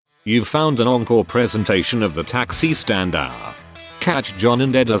You've found an encore presentation of the Taxi Stand Hour. Catch John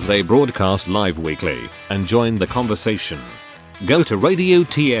and Ed as they broadcast live weekly and join the conversation. Go to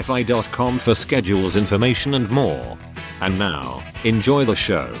radiotfi.com for schedules, information, and more. And now, enjoy the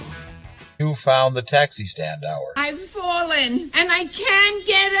show. You found the Taxi Stand Hour. I've fallen and I can't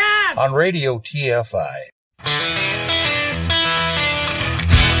get up. On Radio TFI.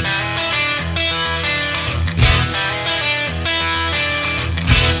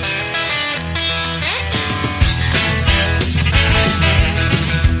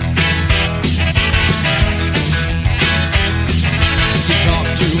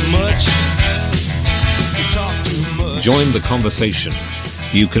 Join the conversation.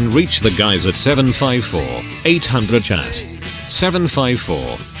 You can reach the guys at 754-800-CHAT,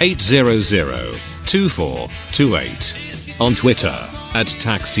 754-800-2428, on Twitter at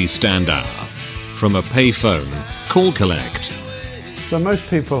Taxi Stand Hour. From a payphone, call collect. So most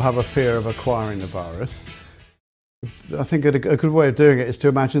people have a fear of acquiring the virus. I think a good way of doing it is to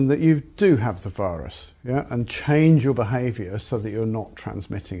imagine that you do have the virus, yeah, and change your behaviour so that you're not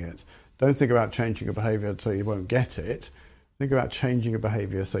transmitting it. Don't think about changing your behaviour so you won't get it. Think about changing your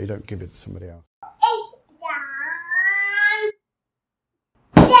behaviour so you don't give it to somebody else.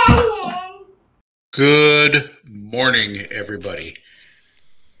 Good morning, everybody.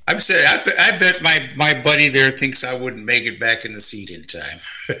 I bet my buddy there thinks I wouldn't make it back in the seat in time.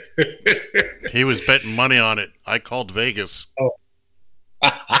 He was betting money on it. I called Vegas.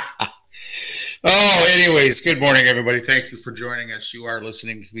 Anyways, good morning, everybody. Thank you for joining us. You are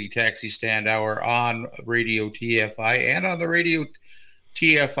listening to the Taxi Stand Hour on Radio TFI and on the Radio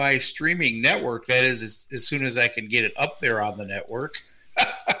TFI streaming network. That is, as soon as I can get it up there on the network.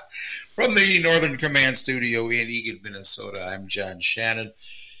 From the Northern Command Studio in Eagan, Minnesota, I'm John Shannon.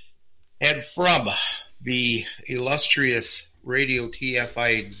 And from the illustrious Radio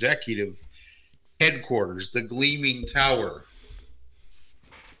TFI executive headquarters, the Gleaming Tower,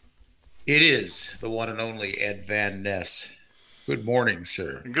 it is the one and only Ed Van Ness. Good morning,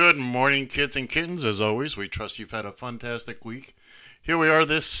 sir. Good morning, kids and kittens. As always, we trust you've had a fantastic week. Here we are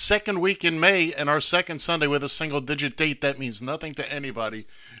this second week in May and our second Sunday with a single-digit date. That means nothing to anybody,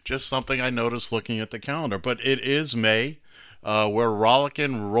 just something I noticed looking at the calendar. But it is May. We're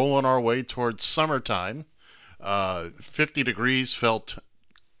rollicking, rolling our way towards summertime. 50 degrees felt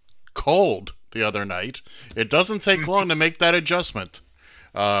cold the other night. It doesn't take long to make that adjustment.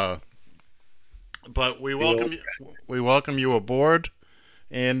 But we welcome you aboard,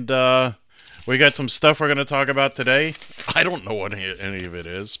 and we got some stuff we're going to talk about today. I don't know what any of it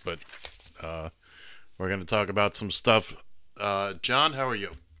is, but we're going to talk about some stuff. John, how are you?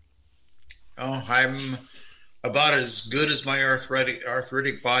 Oh, I'm about as good as my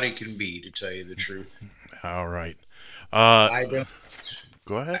arthritic body can be, to tell you the truth. All right. I don't.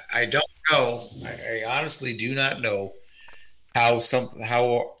 Go ahead. I don't know. I honestly do not know how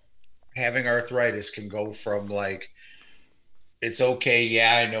having arthritis can go from like, it's okay,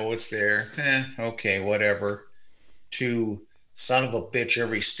 yeah, I know it's there, okay, whatever, to son of a bitch,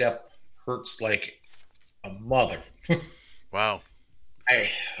 every step hurts like a mother. Wow.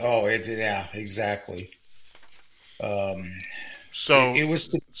 Yeah, exactly. So it was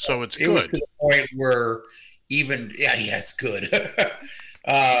good. It was to the point where it's good.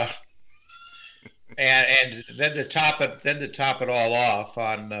 And then to top it all off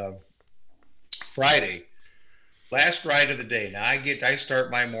on Friday, last ride of the day. Now I start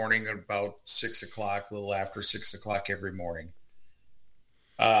my morning at about 6 o'clock, a little after 6 o'clock every morning.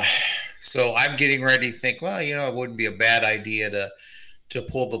 So I'm getting ready to think, well, it wouldn't be a bad idea to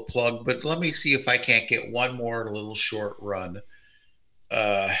pull the plug, but let me see if I can't get one more little short run.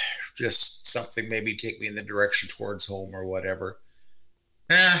 Just something maybe take me in the direction towards home or whatever.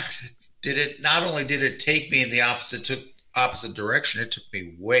 Not only did it take me in the opposite direction, it took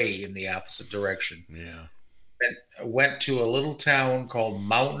me way in the opposite direction. Yeah. And I went to a little town called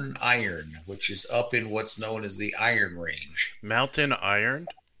Mountain Iron, which is up in what's known as the Iron Range. Mountain Iron?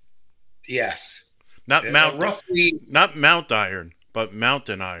 Yes. Not Mount Iron, but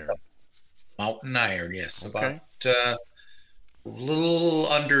Mountain Iron. Mountain Iron, yes. Okay. About a little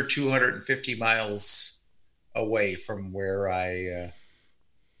under 250 miles away from where I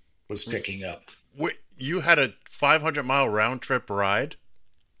was picking up. Wait, you had a 500-mile round-trip ride?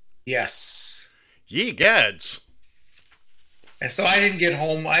 Yes. Ye gads. And so I didn't get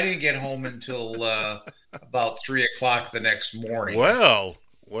home until about 3 o'clock the next morning. Well,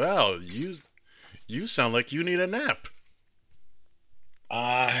 you sound like you need a nap.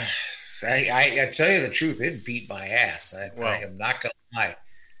 I tell you the truth, it beat my ass. I am not gonna lie.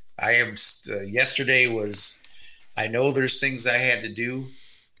 I am. Yesterday was. I know there's things I had to do,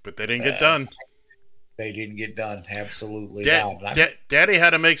 But they didn't get done. They didn't get done. Absolutely not. Daddy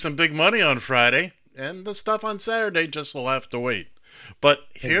had to make some big money on Friday, and the stuff on Saturday just will have to wait. But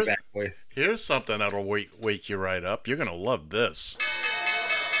here's something that'll wake you right up. You're going to love this.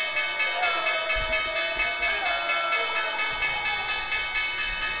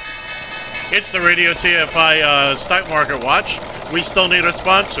 It's the Radio TFI Stock Market Watch. We still need a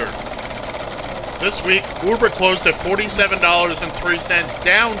sponsor. This week, Uber closed at $47.03,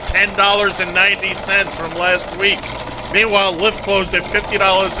 down $10.90 from last week. Meanwhile, Lyft closed at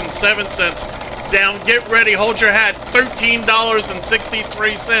 $50.07, down, get ready, hold your hat,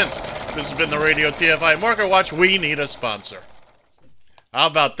 $13.63. This has been the Radio TFI Market Watch. We need a sponsor. How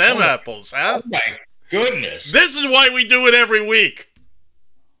about them apples, huh? Oh, my goodness. This is why we do it every week.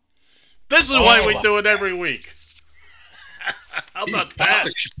 This is why we do it every week. How about that?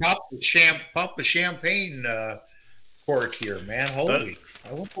 Pop the champagne cork here, man. Holy,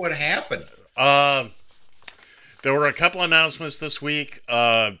 I wonder what happened. There were a couple announcements this week.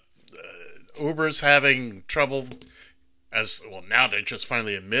 Uber's having trouble, now they're just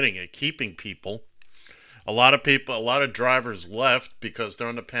finally admitting it, keeping people. A lot of drivers left because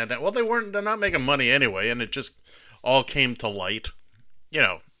during the pandemic, they're not making money anyway, and it just all came to light,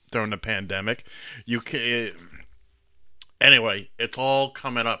 during the pandemic. Anyway, it's all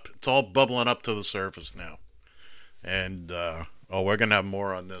coming up. It's all bubbling up to the surface now. And, we're going to have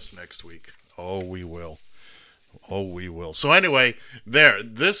more on this next week. Oh, we will. So anyway,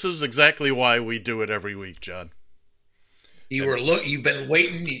 this is exactly why we do it every week, John. You've been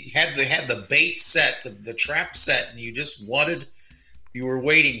waiting. You had the bait set, the trap set, and you were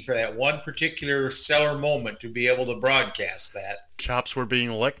waiting for that one particular stellar moment to be able to broadcast that. Chops were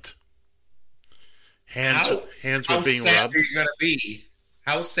being licked. Hands were being rubbed.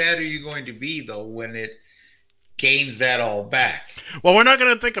 How sad are you going to be, though, when it gains that all back? Well, we're not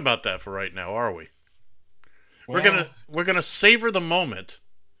going to think about that for right now, are we? Well, we're gonna savor the moment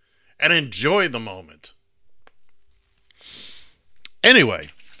and enjoy the moment. Anyway,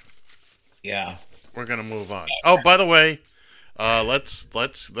 yeah, we're gonna move on. Oh, by the way, let's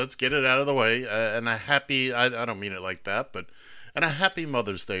get it out of the way. And a happy, I don't mean it like that, but and a happy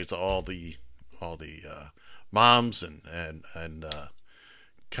Mother's Day to all the moms and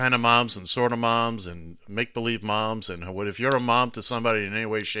kind of moms and sort of moms and make believe moms, and if you're a mom to somebody in any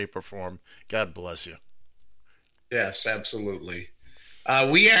way, shape, or form, God bless you. Yes, absolutely.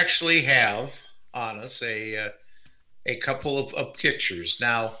 We actually have on us a couple of pictures.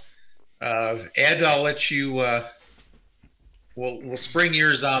 Now, Ed, I'll let you. We'll spring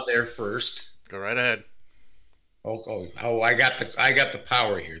yours on there first. Go right ahead. Oh! I got the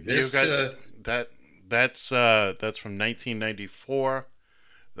power here. This that's from 1994.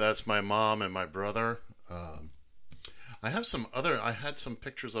 That's my mom and my brother. I had some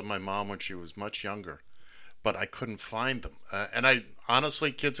pictures of my mom when she was much younger, but I couldn't find them. And I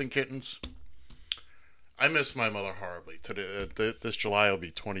honestly, kids and kittens, I miss my mother horribly. This July will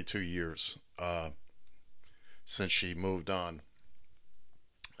be 22 years since she moved on.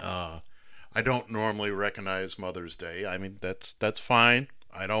 I don't normally recognize Mother's Day. I mean, that's fine.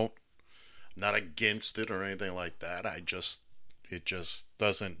 I'm not against it or anything like that. It just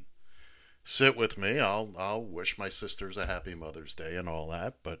doesn't sit with me. I'll wish my sisters a happy Mother's Day and all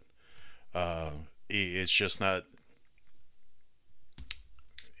that, but it's just not.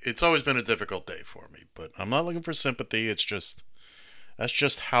 It's always been a difficult day for me, but I'm not looking for sympathy. That's just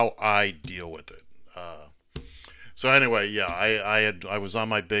how I deal with it. So anyway, yeah, I was on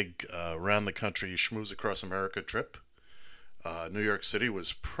my big around the country Schmooze Across America trip. New York City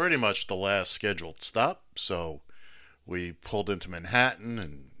was pretty much the last scheduled stop, so we pulled into Manhattan,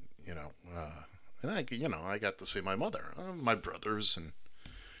 and I got to see my mother, my brothers, and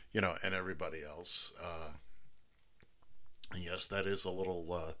and everybody else. Yes, that is a little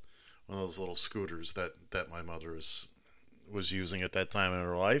one of those little scooters that my mother was using at that time in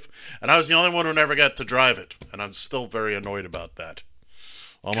her life, and I was the only one who never got to drive it, and I'm still very annoyed about that.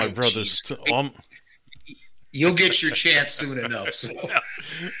 All my brothers. You'll get your chance soon enough. So.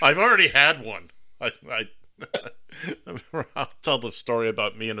 I've already had one. I'll tell the story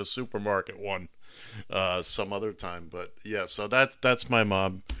about me in a supermarket one some other time, but yeah. So that's my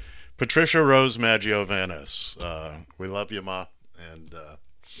mom, Patricia Rose Maggio Van Ness. We love you, Ma, and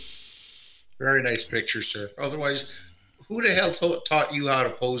very nice picture, sir. Otherwise, who the hell taught you how to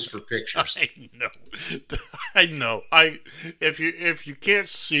pose for pictures? I know. If you can't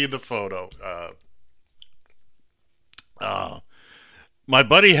see the photo, my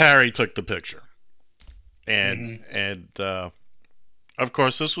buddy Harry took the picture, and of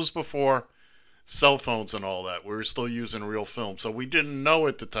course this was before cell phones and all that. We were still using real film. So we didn't know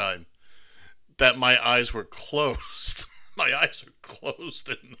at the time that my eyes were closed. My eyes are closed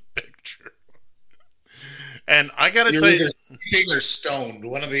in the picture. And I got to You're tell you, either sleeping or stoned,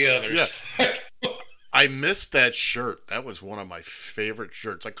 one of the others. Yeah. I missed that shirt. That was one of my favorite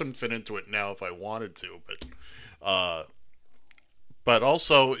shirts. I couldn't fit into it now if I wanted to, but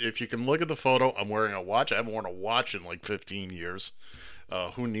also, if you can look at the photo, I'm wearing a watch. I haven't worn a watch in like 15 years.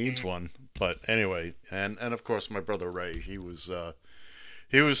 Who needs one? But anyway, and of course my brother Ray, he was still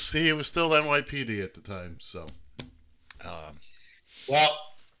NYPD at the time. So, Well,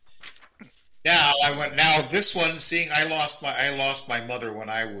 now this one. Seeing I lost my mother when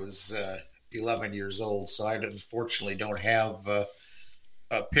I was 11 years old, so I unfortunately don't have a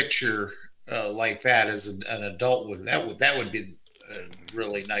picture like that as an adult. With that would be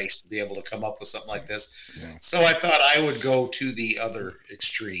really nice to be able to come up with something like this. Yeah. So I thought I would go to the other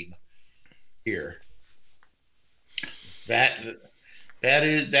extreme here. That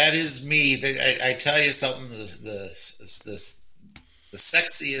is me. I tell you something. The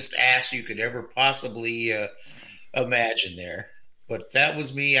sexiest ass you could ever possibly imagine there. But that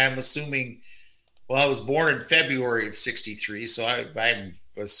was me. I'm assuming. Well, I was born in February of '63, so I'm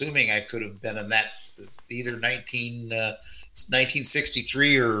assuming I could have been in that either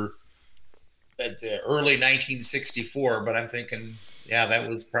 1963 or the early 1964. But I'm thinking, yeah, that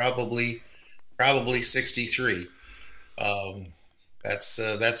was probably 63.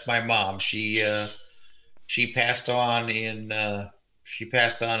 That's my mom. She passed on in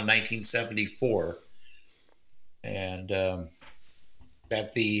 1974, and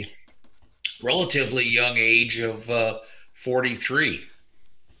at the relatively young age of 43.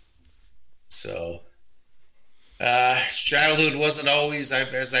 So childhood wasn't always,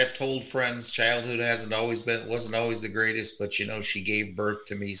 as I've told friends, childhood wasn't always the greatest, but she gave birth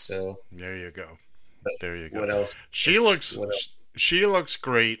to me. So there you go. What else? She looks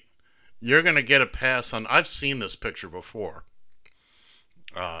great. You're going to get a pass on. I've seen this picture before.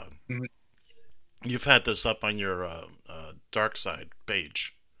 You've had this up on your Dark Side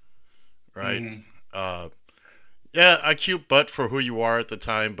page, right? Mm-hmm. Yeah, a cute butt for who you are at the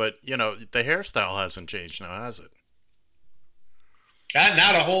time, but the hairstyle hasn't changed now, has it?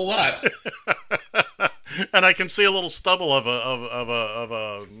 Not a whole lot. And I can see a little stubble of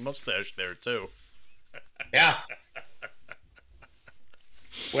a mustache there too. Yeah.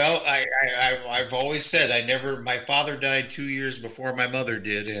 Well, I've always said my father died 2 years before my mother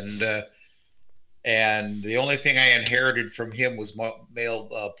did, and the only thing I inherited from him was male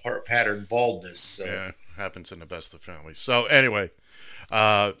pattern baldness. So. Yeah, happens in the best of families. So anyway,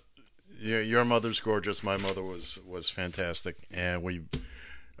 your mother's gorgeous. My mother was fantastic, and we,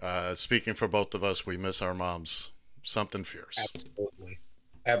 speaking for both of us, we miss our moms. Something fierce.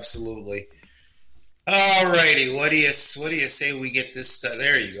 Absolutely. All righty. What do you say we get this stuff?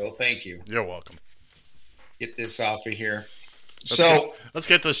 There you go. Thank you. You're welcome. Get this off of here. Let's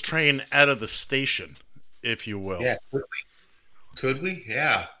get this train out of the station, if you will. Yeah. Could we?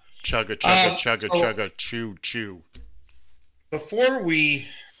 Yeah. Chugga, chugga, chugga, chugga, chew, chew. Before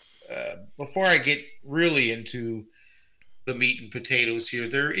I get really into the meat and potatoes here,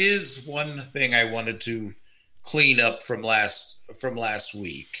 there is one thing I wanted to clean up from last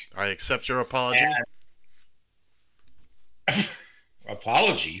week. I accept your apology.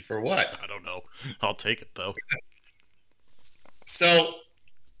 Apology for what? I don't know. I'll take it though. So,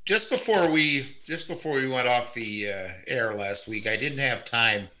 just before we went off the air last week, I didn't have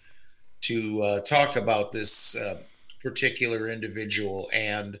time to talk about this particular individual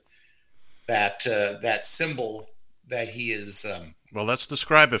and that symbol that he is. Well, let's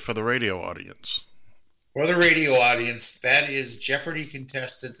describe it for the radio audience. For the radio audience, that is Jeopardy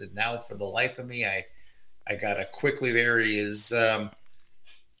contestant, and now for the life of me, I gotta quickly. There he is. I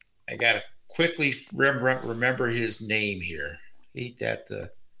gotta quickly remember his name here. Hate that.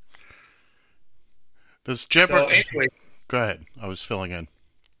 This Jeopardy. So anyway, go ahead. I was filling in.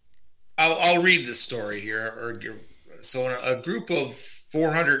 I'll read the story here. So a group of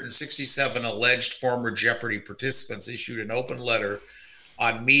 467 alleged former Jeopardy participants issued an open letter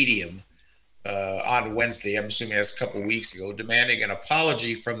on Medium on Wednesday, I'm assuming that's a couple weeks ago, demanding an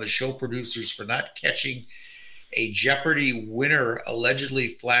apology from the show producers for not catching a Jeopardy winner allegedly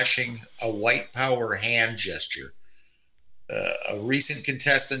flashing a white power hand gesture. A recent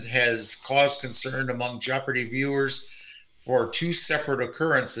contestant has caused concern among Jeopardy viewers for two separate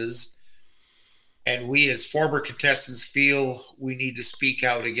occurrences, and we as former contestants feel we need to speak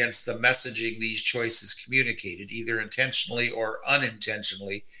out against the messaging these choices communicated, either intentionally or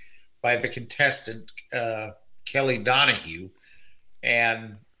unintentionally, by the contestant, Kelly Donahue.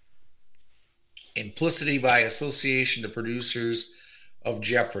 And implicitly by association, the producers of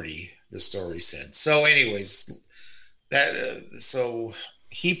Jeopardy, the story said. So anyways, so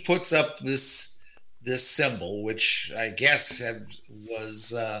he puts up this symbol, which I guess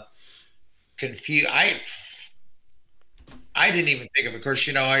was confused. I didn't even think of it. Of course,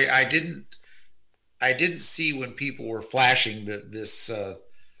 I didn't see when people were flashing this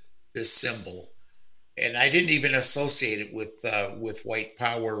symbol, and I didn't even associate it with white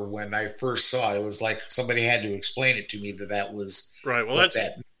power when I first saw it. It was like somebody had to explain it to me that was right. Well,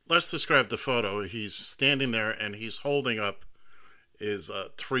 let's describe the photo. He's standing there and he's holding up his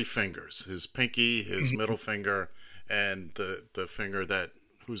three fingers: his pinky, his middle finger, and the finger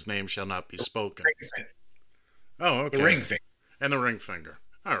whose name shall not be spoken. Oh, okay. The ring finger. And the ring finger.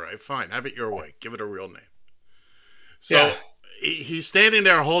 All right, fine. Have it your way. Give it a real name. So he's standing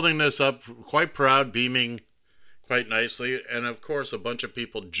there holding this up, quite proud, beaming quite nicely. And, of course, a bunch of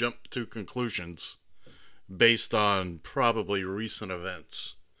people jump to conclusions based on probably recent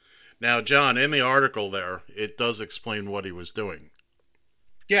events. Now, John, in the article there, it does explain what he was doing.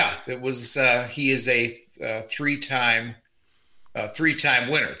 Yeah, it was. He is a three-time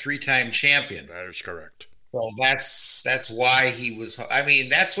winner, three-time champion. That is correct. Well, that's why he was. I mean,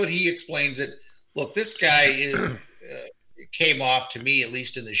 that's what he explains it. Look, this guy came off to me, at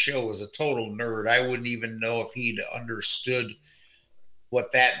least in the show, as a total nerd. I wouldn't even know if he'd understood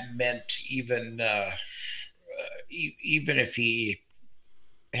what that meant, even if he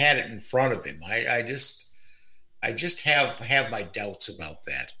had it in front of him. I just have my doubts about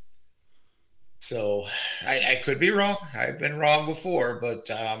that. So I could be wrong. I've been wrong before,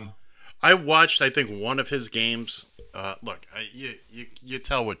 but I watched, I think, one of his games. Look, you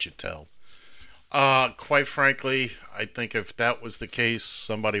tell what you tell. Quite frankly, I think if that was the case,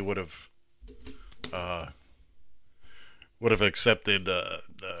 somebody would have accepted,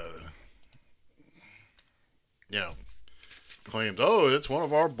 claimed, oh, it's one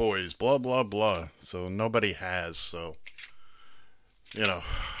of our boys, blah, blah, blah. So nobody has, so, anyway.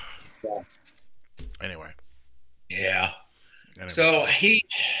 Yeah. Anyway. So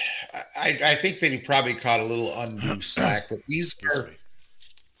I think that he probably caught a little undue slack, but these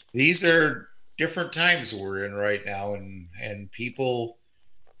are different times we're in right now, and people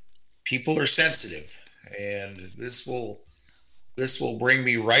are sensitive, and this will bring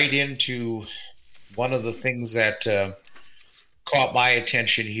me right into one of the things that caught my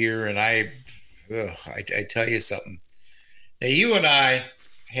attention here, and I tell you something. Now, you and I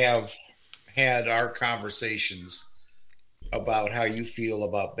have had our conversations about how you feel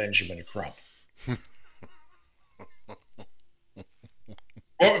about Benjamin Crump. For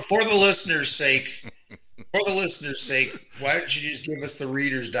the listeners' sake, why don't you just give us the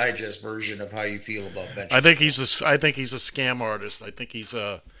Reader's Digest version of how you feel about Benjamin? I think he's a scam artist. I think he's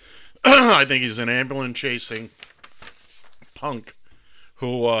an ambulance chasing punk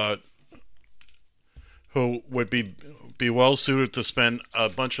who would be well suited to spend a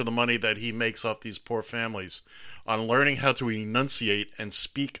bunch of the money that he makes off these poor families on learning how to enunciate and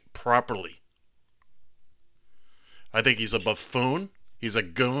speak properly. I think he's a buffoon. He's a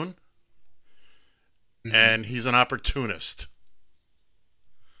goon. Mm-hmm. And he's an opportunist.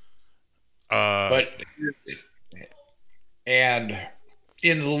 And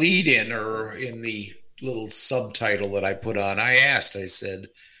in the lead-in, or in the little subtitle that I put on, I said,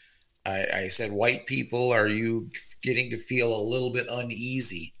 white people, are you getting to feel a little bit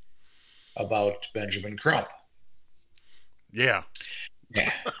uneasy about Benjamin Crump? Yeah.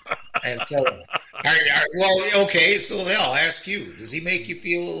 Yeah. And so, well, okay, so I'll ask you, does he make you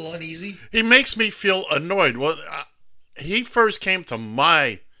feel a little uneasy? He makes me feel annoyed. Well, he first came to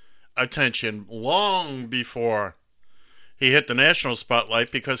my attention long before he hit the national spotlight,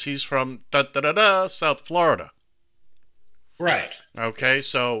 because he's from South Florida. Right. Okay,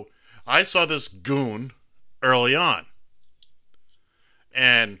 so I saw this goon early on.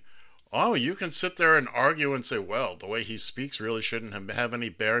 And you can sit there and argue and say, well, the way he speaks really shouldn't have any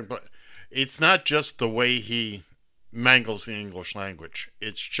bearing. But it's not just the way he mangles the English language.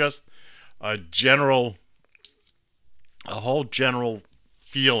 It's just a whole general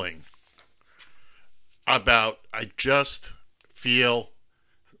feeling about, I just feel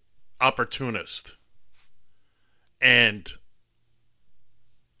opportunist. And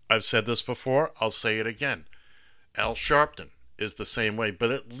I've said this before, I'll say it again. Al Sharpton is the same way, but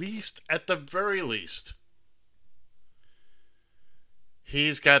at the very least,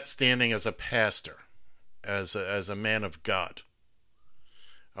 he's got standing as a pastor, as a man of God.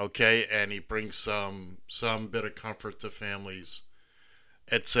 Okay, and he brings some bit of comfort to families,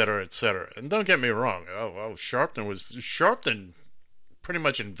 etc., etc. And don't get me wrong, Sharpton pretty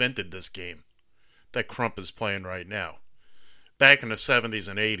much invented this game. that Crump is playing right now. Back in the 70s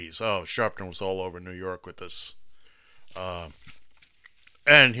and 80s, Sharpton was all over New York with this.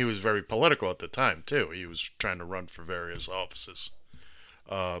 And he was very political at the time, too. He was trying to run for various offices.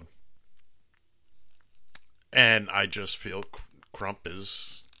 And I just feel Crump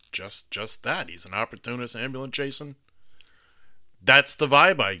is just that. He's an opportunist, ambulance chasing. That's the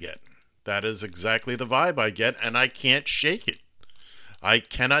vibe I get. That is exactly the vibe I get, and I can't shake it. I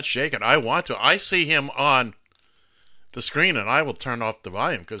cannot shake it. I want to. I see him on the screen, and I will turn off the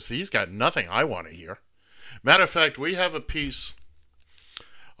volume because he's got nothing I want to hear. Matter of fact, we have a piece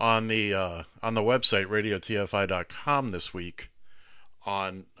on the website, radiotfi.com this week,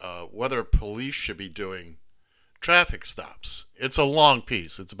 on whether police should be doing traffic stops. It's a long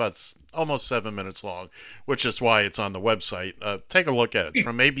piece. It's about almost 7 minutes long, which is why it's on the website. Take a look at it. It's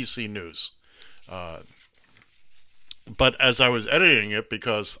from ABC News. But as I was editing it,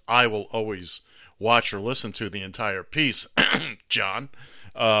 because I will always watch or listen to the entire piece, John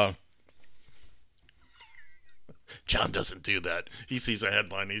doesn't do that. He sees a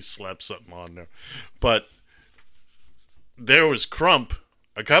headline, he slaps something on there. But there was Crump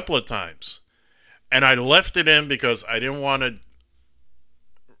a couple of times. And I left it in because I didn't want to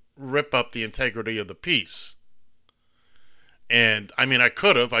rip up the integrity of the piece. And, I mean, I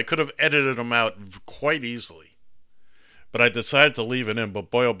could have edited them out quite easily. But I decided to leave it in.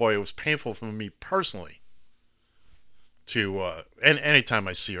 But boy, oh boy, it was painful for me personally to, and anytime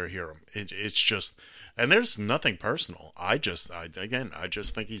I see or hear him, it's just, and there's nothing personal. I just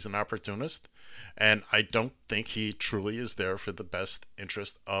think he's an opportunist. And I don't think he truly is there for the best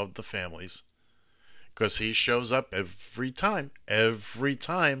interest of the families. Because he shows up every time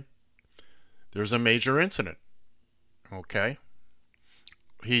there's a major incident. Okay?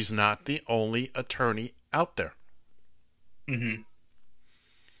 He's not the only attorney out there. Mm-hmm.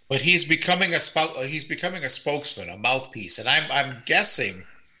 But he's becoming a spokesman, a mouthpiece, and I'm guessing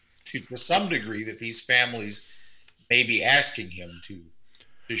to some degree that these families may be asking him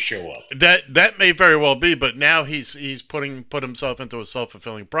to show up. That may very well be, but now he's put himself into a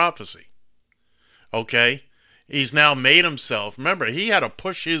self-fulfilling prophecy. Okay? He's now made himself. Remember, he had to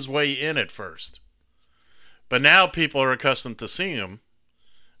push his way in at first. But now people are accustomed to seeing him.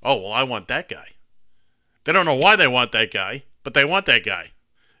 Oh, well, I want that guy. They don't know why they want that guy, but they want that guy.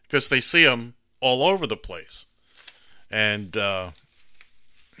 Because they see him all over the place. And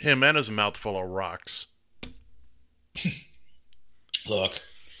him and his mouthful of rocks. Look,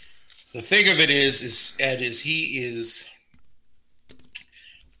 the thing of it is Ed, he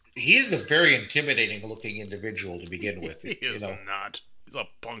is a very intimidating looking individual to begin with. He is not. He's a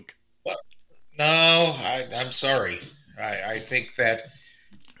punk. No, I'm sorry. I think that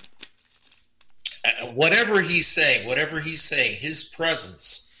whatever he's saying, his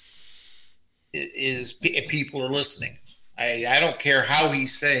presence is people are listening. I don't care how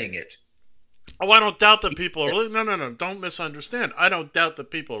he's saying it. Oh, I don't doubt that people are listening. No. Don't misunderstand. I don't doubt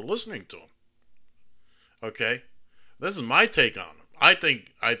that people are listening to him. Okay? This is my take on him. I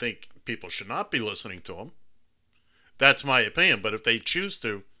think people should not be listening to him. That's my opinion. But if they choose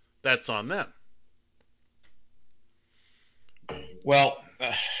to, that's on them. Well,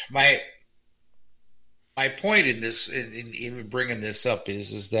 my point in this, in even bringing this up,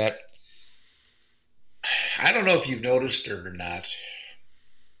 is that I don't know if you've noticed it or not,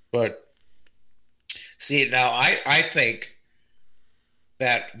 but see now I think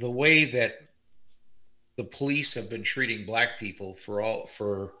that the way that the police have been treating black people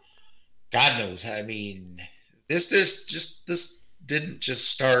for God knows. I mean, this didn't just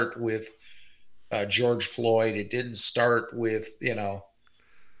start with George Floyd. It didn't start with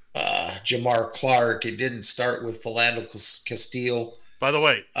Jamar Clark. It didn't start with Philando Castile. By the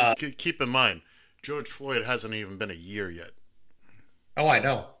way, keep in mind, George Floyd hasn't even been a year yet. Oh, I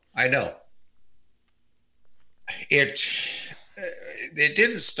know. It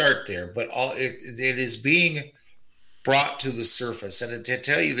didn't start there, but it is being brought to the surface. And to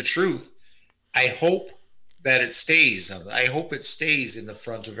tell you the truth, I hope that it stays. I hope it stays in the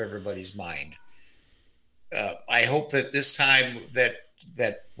front of everybody's mind. I hope that this time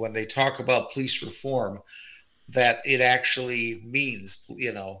that when they talk about police reform, that it actually means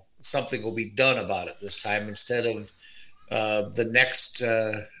something will be done about it this time instead of the next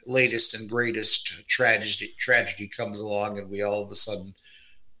latest and greatest tragedy comes along and we all of a sudden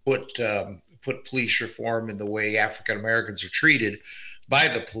put police reform in the way African Americans are treated by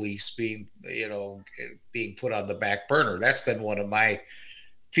the police being put on the back burner. That's been one of my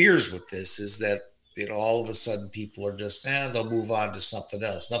fears with this, is that all of a sudden people are just they'll move on to something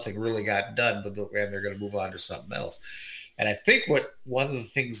else. Nothing really got done, but they're going to move on to something else. And I think one of the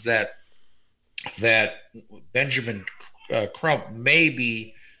things that that Benjamin Crump may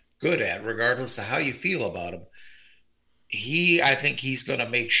be good at, regardless of how you feel about him. I think he's going to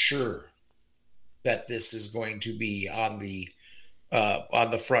make sure that this is going to be on the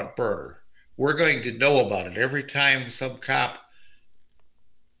front burner. We're going to know about it every time some cop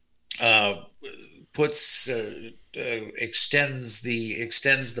extends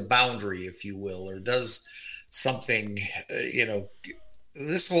the boundary, if you will, or does something.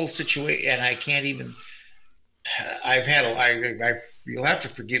 This whole situation, and I can't even. You'll have to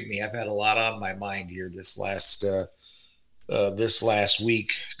forgive me. I've had a lot on my mind here this last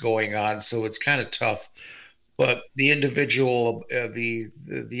week going on, so it's kind of tough. But the individual,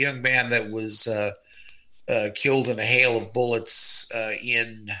 the young man that was killed in a hail of bullets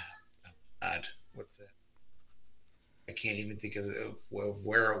in God, I can't even think of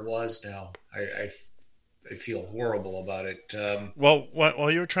where it was now. I feel horrible about it. Well,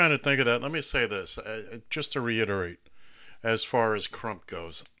 while you're trying to think of that, let me say this, just to reiterate, as far as Crump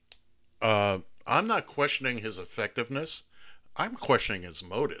goes. I'm not questioning his effectiveness. I'm questioning his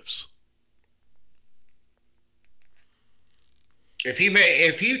motives.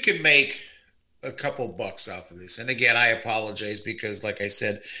 If he can make a couple bucks off of this, and again, I apologize because, like I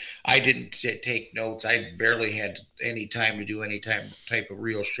said, I didn't take notes. I barely had any time to do any type of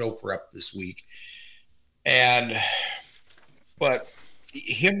real show prep this week. But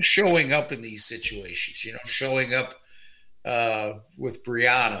him showing up in these situations, showing up with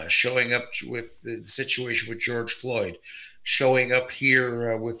Breonna, showing up with the situation with George Floyd, showing up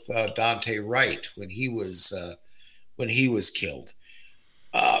here with Dante Wright when he was killed.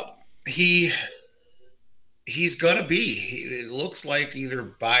 He's gonna be. It looks like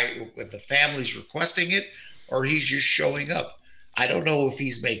either the family's requesting it or he's just showing up. I don't know if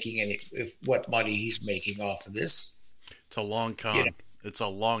he's making what money he's making off of this. It's a long con. It's a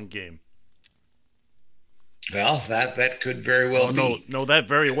long game. Well, that could very well be. No, that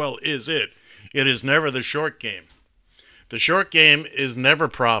very well is it. It is never the short game. The short game is never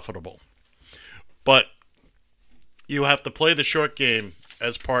profitable. But you have to play the short game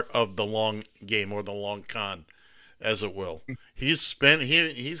as part of the long game, or the long con, as it will. He's going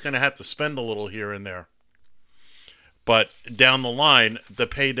to have to spend a little here and there. But down the line, the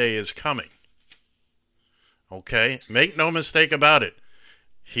payday is coming. Okay? Make no mistake about it.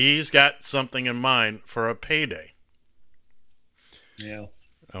 He's got something in mind for a payday. Yeah.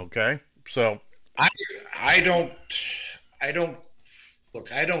 Okay? So I don't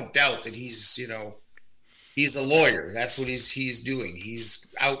doubt that he's a lawyer. That's what he's doing.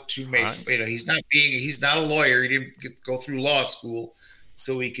 He's out to make, he's not a lawyer. He didn't go through law school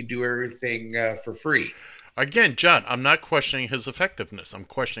so he could do everything for free. Again, John, I'm not questioning his effectiveness. I'm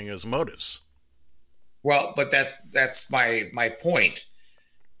questioning his motives. Well, but that's my point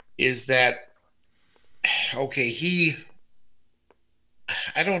is that, okay,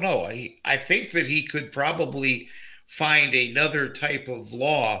 I don't know. I think that he could probably find another type of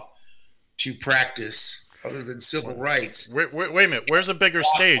law to practice other than civil rights. Wait a minute. Where's a bigger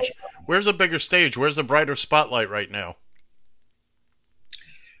stage? Where's a brighter spotlight right now?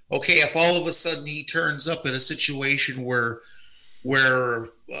 Okay, if all of a sudden he turns up in a situation where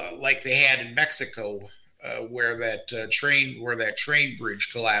like they had in Mexico, where that train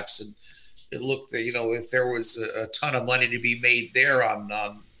bridge collapsed, and it looked, if there was a ton of money to be made there on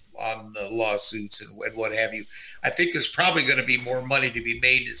lawsuits and what have you, I think there's probably going to be more money to be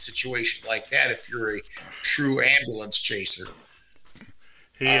made in a situation like that if you're a true ambulance chaser.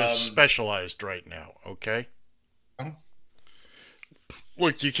 He is specialized right now. Okay.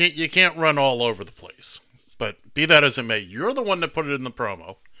 Look, you can't run all over the place, but be that as it may, you're the one that put it in the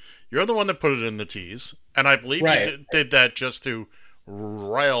promo. You're the one that put it in the tease, and I believe you did that just to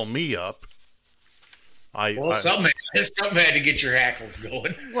rile me up. Something had to get your hackles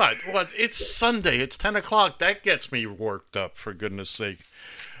going. What? It's Sunday. It's 10 o'clock. That gets me worked up, for goodness sake.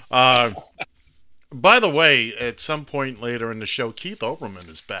 By the way, at some point later in the show, Keith Olbermann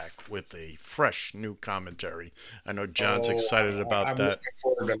is back with a fresh new commentary. I know John's excited about that. Looking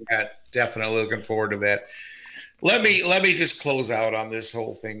forward to that. Definitely looking forward to that. Let me just close out on this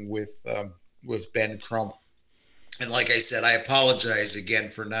whole thing with Ben Crump. And like I said, I apologize again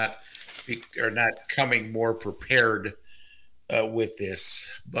for not coming more prepared with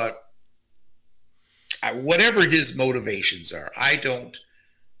this. But whatever his motivations are, I don't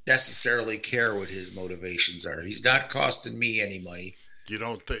necessarily care what his motivations are. He's not costing me any money. You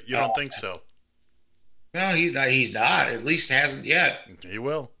don't think so? No, he's not. At least hasn't yet. He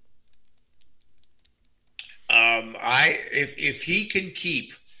will. If he can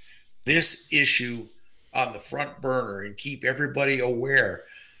keep this issue on the front burner and keep everybody aware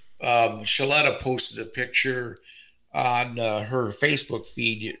Shaletta posted a picture on her Facebook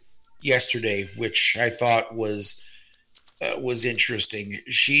feed yesterday, which I thought was interesting.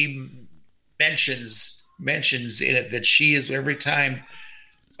 She mentions in it that she is every time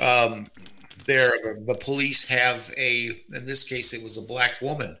the police have in this case it was a black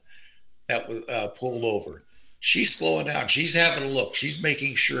woman that was pulled over. She's slowing down. She's having a look. She's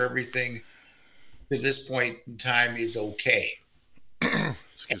making sure everything to this point in time is okay.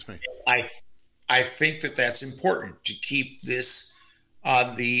 Excuse me. I think that that's important to keep this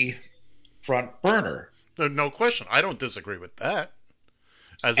on the front burner. No question. I don't disagree with that.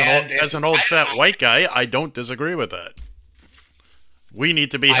 As an old fat white guy, I don't disagree with that. We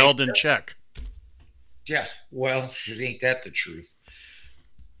need to be held in check. Yeah, well, ain't that the truth?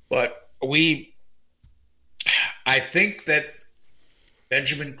 But I think that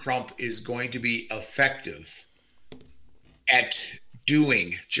Benjamin Crump is going to be effective at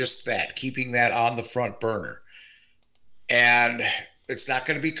doing just that, keeping that on the front burner. And it's not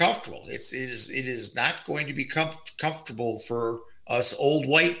going to be comfortable. It is not going to be comfortable for us old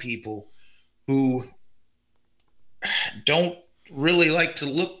white people who don't really like to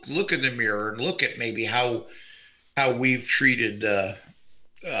look in the mirror and look at maybe how we've treated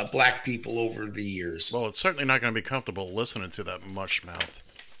black people over the years. Well, it's certainly not going to be comfortable listening to that mush mouth.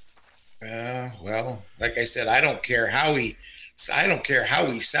 Well, like I said, I don't care how he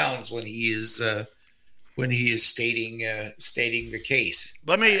sounds when he is stating the case.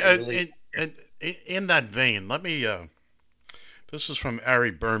 Let me in that vein. Let me. This was from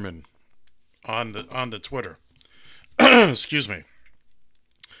Ari Berman on the Twitter. Excuse me.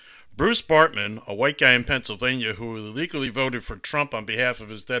 Bruce Bartman, a white guy in Pennsylvania who illegally voted for Trump on behalf of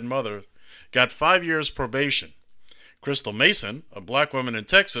his dead mother, got 5 years probation. Crystal Mason, a black woman in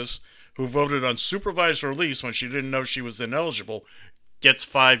Texas who voted on supervised release when she didn't know she was ineligible, gets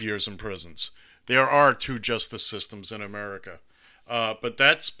 5 years in prison. There are two justice systems in America. But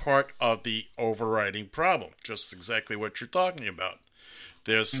that's part of the overriding problem, just exactly what you're talking about.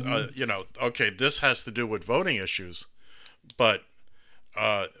 There's, okay, this has to do with voting issues, but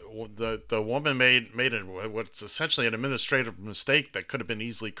the woman made what's essentially an administrative mistake that could have been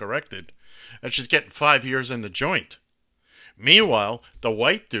easily corrected, and she's getting 5 years in the joint. Meanwhile, the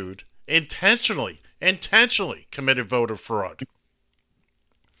white dude intentionally committed voter fraud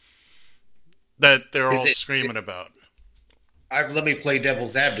that they're all screaming about. Let me play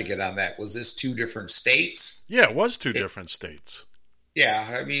devil's advocate on that. Was this two different states? Yeah, it was two different states.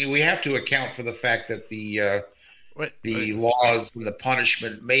 Yeah, I mean, we have to account for the fact that the laws and the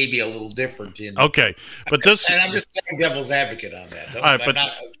punishment may be a little different. Okay, but this... And I'm just playing devil's advocate on that. I'm not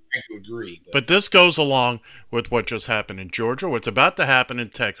trying to agree. But this goes along with what just happened in Georgia, what's about to happen in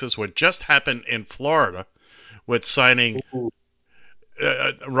Texas, what just happened in Florida with signing...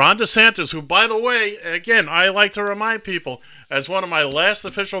 Ron DeSantis, who, by the way, again, I like to remind people, as one of my last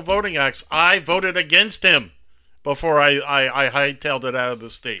official voting acts, I voted against him before I hightailed it out of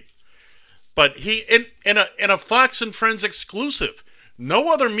the state. But he, in a Fox and Friends exclusive,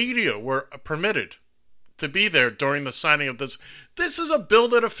 no other media were permitted to be there during the signing of this. This is a bill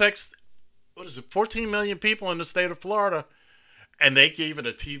that affects, 14 million people in the state of Florida, and they gave it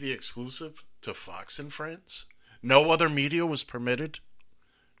a TV exclusive to Fox and Friends. No other media was permitted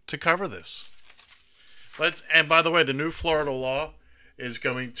to cover this. And by the way, the new Florida law is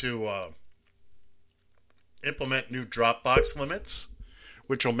going to implement new drop box limits,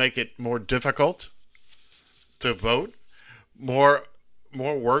 which will make it more difficult to vote. More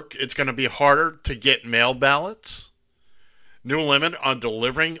work. It's going to be harder to get mail ballots. New limit on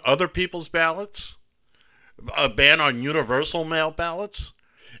delivering other people's ballots. A ban on universal mail ballots.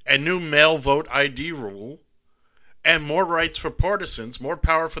 And new mail vote ID rule. And more rights for partisans, more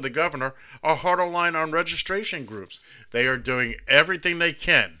power for the governor, a harder line on registration groups. They are doing everything they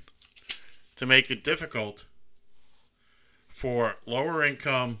can to make it difficult for lower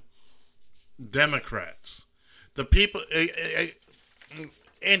income Democrats. The people,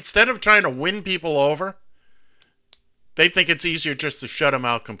 instead of trying to win people over, they think it's easier just to shut them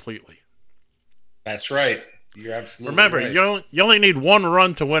out completely. That's right. You're absolutely right. Remember, you only need one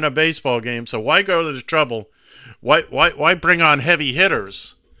run to win a baseball game, so why go to the trouble? Why bring on heavy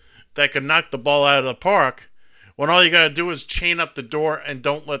hitters that can knock the ball out of the park when all you got to do is chain up the door and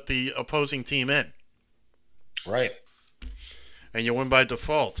don't let the opposing team in? Right. And you win by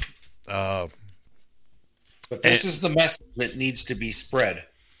default. But this is the message that needs to be spread.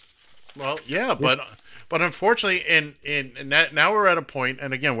 Well, yeah, but unfortunately, now we're at a point,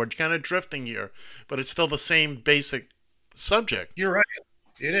 and again, we're kind of drifting here, but it's still the same basic subject. You're right.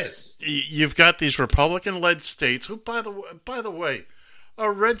 It is. You've got these Republican-led states who, by the way,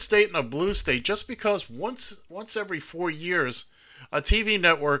 a red state and a blue state. Just because once every 4 years a TV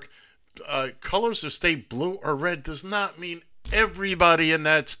network colors a state blue or red does not mean everybody in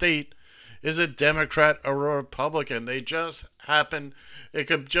that state is a Democrat or a Republican. They just happen. It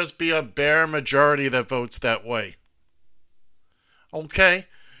could just be a bare majority that votes that way. Okay?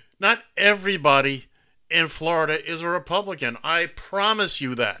 Not everybody in Florida is a Republican. I promise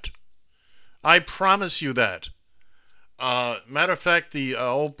you that. I promise you that. Matter of fact, the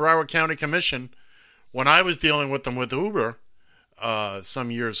old Broward County Commission, when I was dealing with them with Uber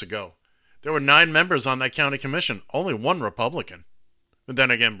some years ago, there were 9 members on that county commission, only 1 Republican. But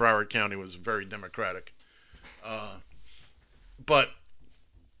then again, Broward County was very Democratic. But,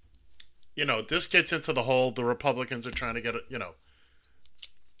 you know, this gets into the whole, the Republicans are trying to get, you know,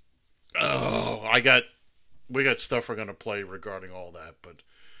 we got stuff we're going to play regarding all that. But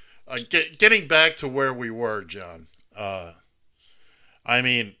getting back to where we were, John, I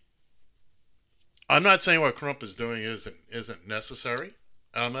mean, I'm not saying what Trump is doing isn't necessary.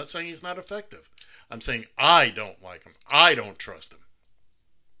 I'm not saying he's not effective. I'm saying I don't like him. I don't trust him.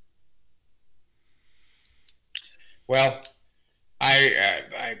 Well,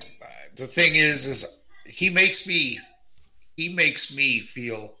 the thing is he makes me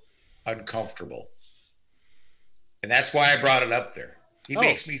feel uncomfortable, and that's why I brought it up there. He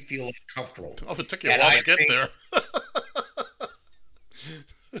makes me feel uncomfortable. Oh, it took you a while to get there.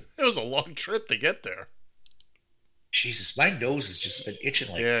 It was a long trip to get there. Jesus, my nose has just been itching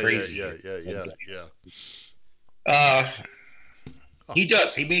like crazy. Yeah. He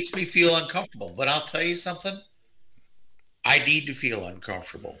does. He makes me feel uncomfortable. But I'll tell you something. I need to feel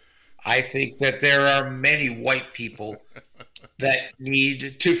uncomfortable. I think that there are many white people that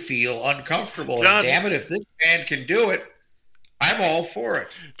need to feel uncomfortable. John, and damn it, if this man can do it, I'm all for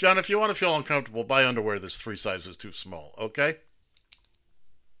it. John, if you want to feel uncomfortable, buy underwear that's 3 sizes too small, okay?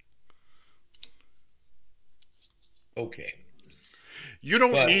 Okay. You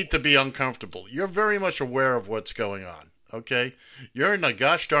don't need to be uncomfortable. You're very much aware of what's going on, okay? You're in the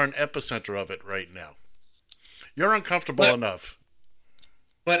gosh darn epicenter of it right now. You're uncomfortable enough.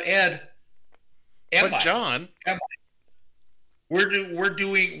 But Ed, John, we're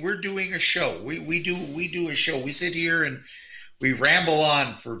doing a show. We do a show. We sit here and we ramble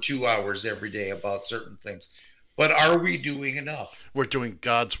on for 2 hours every day about certain things. But are we doing enough? We're doing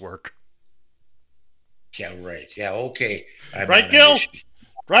God's work. Yeah, right. Yeah, okay. Right, Gil?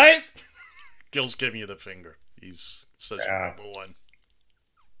 Right? Gil's giving you the finger. He's such a number one.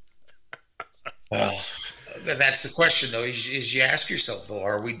 Well, that's the question, though. Is you ask yourself, though,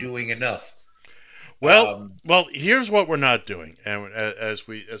 are we doing enough? Well, here's what we're not doing, and as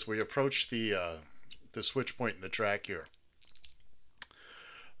we approach the switch point in the track here,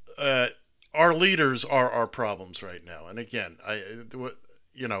 our leaders are our problems right now. And again,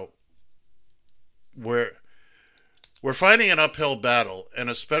 we're fighting an uphill battle, and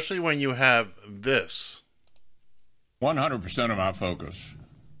especially when you have this. 100% of my focus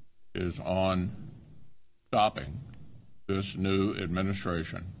is on stopping this new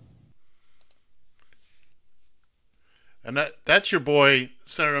administration. And that's your boy,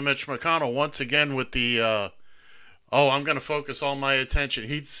 Senator Mitch McConnell, once again with the, I'm going to focus all my attention.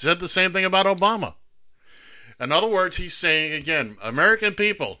 He said the same thing about Obama. In other words, he's saying, again, American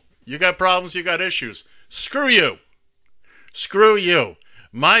people, you got problems, you got issues. Screw you. Screw you.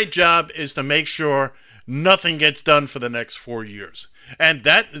 My job is to make sure nothing gets done for the next 4 years. And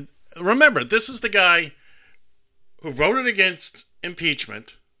that, remember, this is the guy who voted against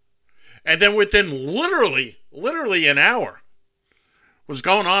impeachment, and then within literally an hour was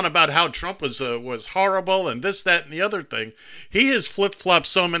going on about how Trump was horrible and this, that, and the other thing. He has flip-flopped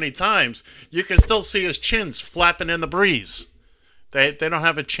so many times, you can still see his chins flapping in the breeze. They don't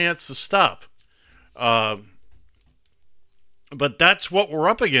have a chance to stop. But that's what we're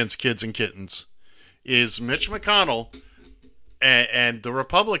up against, kids and kittens, is Mitch McConnell and the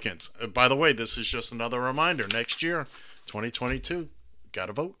Republicans. By the way, this is just another reminder. Next year, 2022, got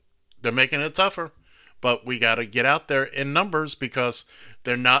to vote. They're making it tougher, but we got to get out there in numbers because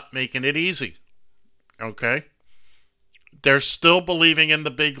they're not making it easy. Okay? They're still believing in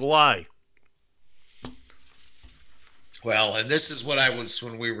the big lie. Well, and this is what I was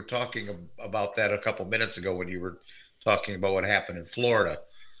when we were talking about that a couple minutes ago when you were talking about what happened in Florida.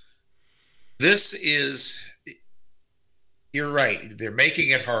 This is, you're right, they're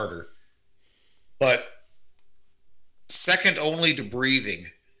making it harder, but second only to breathing,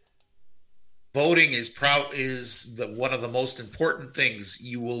 voting is one of the most important things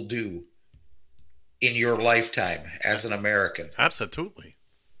you will do in your lifetime as an American. Absolutely.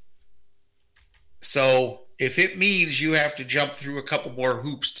 So If it means you have to jump through a couple more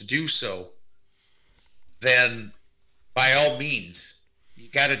hoops to do so, then by all means, you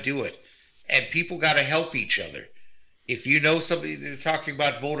got to do it. And people got to help each other. If you know somebody, they're talking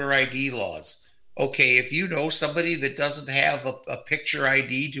about voter ID laws. Okay, if you know somebody that doesn't have a picture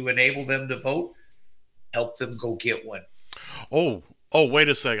ID to enable them to vote, help them go get one. Oh, wait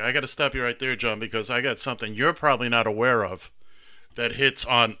a second. I got to stop you right there, John, because I got something you're probably not aware of that hits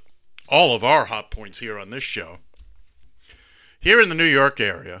on all of our hot points here on this show. Here in the New York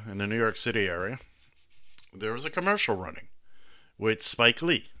area, in the New York City area, there was a commercial running with Spike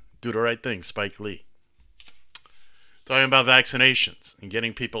Lee. Do the right thing, Spike Lee. Talking about vaccinations and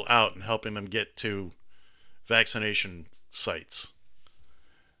getting people out and helping them get to vaccination sites.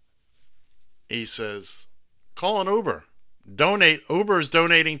 He says, call an Uber. Donate. Uber is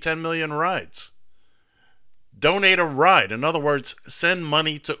donating 10 million rides. Donate a ride. In other words, send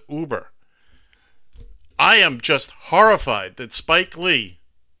money to Uber. I am just horrified that Spike Lee,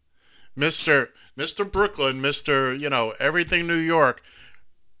 Mr. Brooklyn, Mr. Everything New York,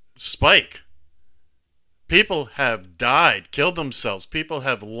 Spike. People have died, killed themselves. People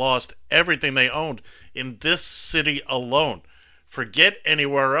have lost everything they owned in this city alone. Forget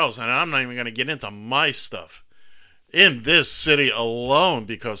anywhere else. And I'm not even going to get into my stuff. In this city alone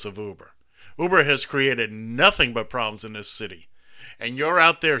because of Uber. Uber has created nothing but problems in this city. And you're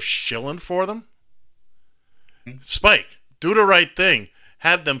out there shilling for them? Spike, do the right thing.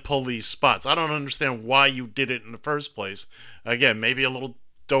 Have them pull these spots. I don't understand why you did it in the first place. Again, maybe a little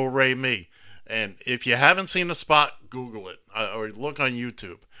do-re-mi. And if you haven't seen the spot, Google it or look on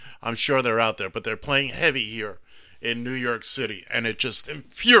YouTube. I'm sure they're out there, but they're playing heavy here in New York City, and it just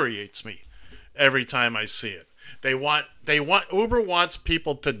infuriates me every time I see it. Uber wants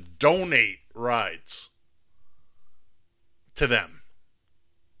people to donate rides to them.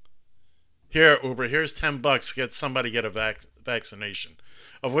 Here, Uber, here's $10. Get somebody get a vaccination,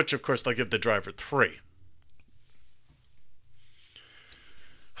 of which, of course, they'll give the driver 3.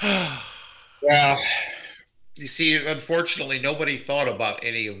 Well, you see, unfortunately, nobody thought about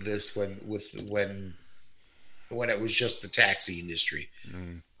any of this when it was just the taxi industry.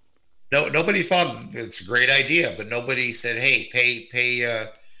 Mm. No, nobody thought it's a great idea, but nobody said, "Hey, pay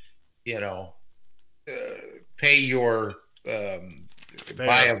your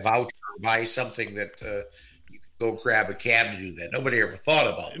buy a voucher, buy something that you can go grab a cab to do that." Nobody ever thought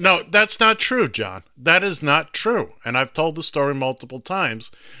about that. No, that's not true, John. That is not true. And I've told the story multiple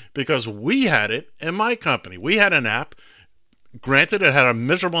times because we had it in my company. We had an app. Granted, it had a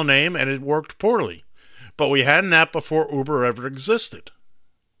miserable name and it worked poorly. But we had an app before Uber ever existed.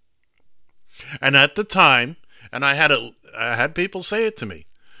 And at the time, and I had people say it to me,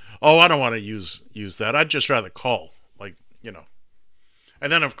 "Oh, I don't want to use that. I'd just rather call."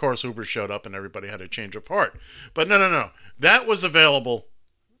 And then, of course, Uber showed up and everybody had to change of heart. But no. That was available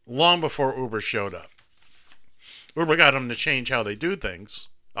long before Uber showed up. Uber got them to change how they do things.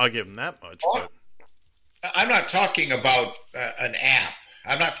 I'll give them that much. But I'm not talking about an app.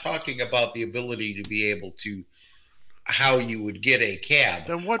 I'm not talking about the ability to be able to how you would get a cab.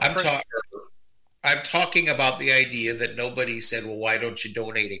 Then what? I'm talking about the idea that nobody said, "Well, why don't you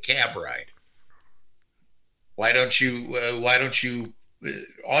donate a cab ride? Why don't you?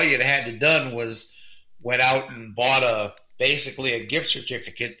 All you'd had to done was went out and bought basically a gift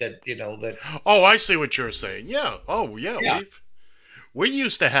certificate that. Oh, I see what you're saying. Yeah. Oh, yeah. We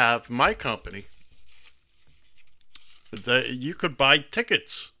used to have my company. You could buy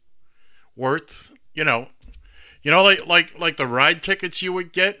tickets worth, like the ride tickets you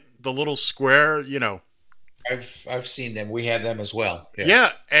would get, the little square, I've seen them. We had them as well.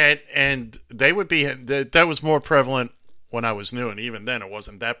 Yes. Yeah, and they would be that was more prevalent when I was new, and even then it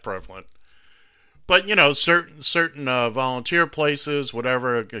wasn't that prevalent. But certain volunteer places,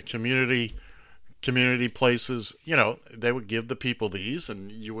 whatever, community places, they would give the people these,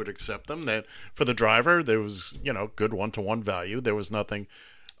 and you would accept them. That for the driver, there was good 1-to-1 value. There was nothing.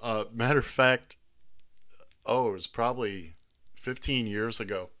 Matter of fact, it was probably 15 years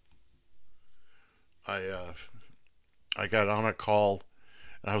ago. I got on a call,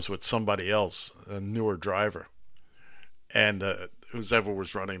 and I was with somebody else, a newer driver, and whoever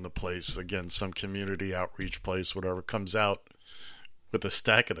was running the place, again, some community outreach place, whatever, comes out with a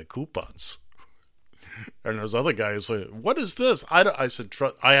stack of the coupons. And those other guys like, "What is this?" I said,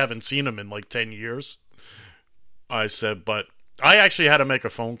 "I haven't seen them in like 10 years. I said, but I actually had to make a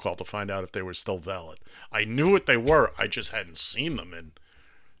phone call to find out if they were still valid. I knew what they were. I just hadn't seen them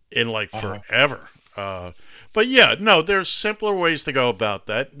in like forever. But yeah, no, there's simpler ways to go about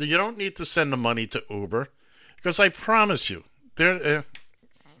that. You don't need to send the money to Uber because I promise you,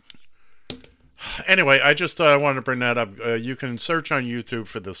 Anyway, I just wanted to bring that up. You can search on YouTube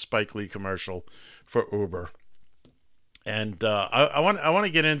for the Spike Lee commercial for Uber. And I want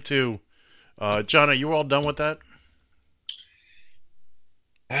to get into, John, are you all done with that?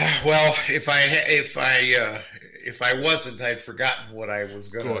 Well, if I wasn't, I'd forgotten what I was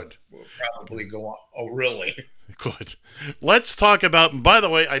going to probably go on. Oh, really? Good. Let's talk about, by the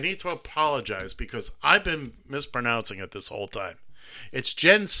way, I need to apologize because I've been mispronouncing it this whole time. It's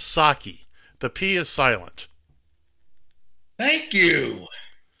Jen Psaki. The P is silent. Thank you.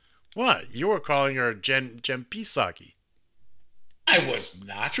 What? You were calling her Jen Psaki. I was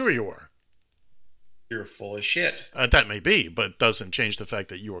not. Sure you were. You're full of shit. That may be, but it doesn't change the fact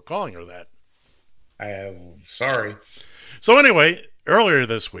that you were calling her that. Sorry. So anyway, earlier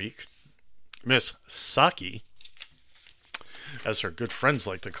this week, Miss Psaki, as her good friends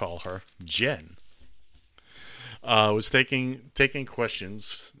like to call her, Jen, was taking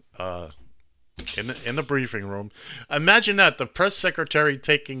questions in the briefing room. Imagine that, the press secretary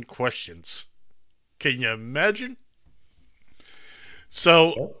taking questions. Can you imagine?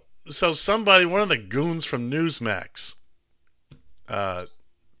 So somebody, one of the goons from Newsmax,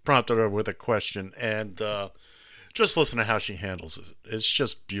 prompted her with a question, and just listen to how she handles it. It's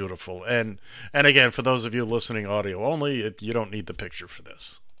just beautiful. And again, for those of you listening audio only, you don't need the picture for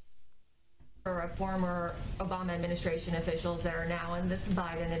this. For former Obama administration officials that are now in this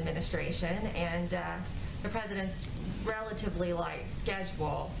Biden administration, and the president's relatively light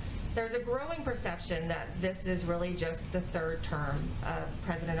schedule, there's a growing perception that this is really just the third term of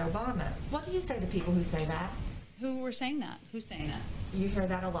President Obama. What do you say to people who say that? Who were saying that? Who's saying that? You hear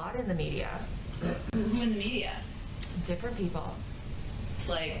that a lot in the media. Who in the media? Different people.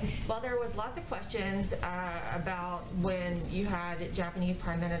 Like? Well, there was lots of questions about when you had Japanese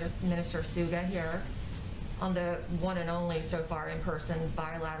Prime Minister Suga here on the one and only so far in-person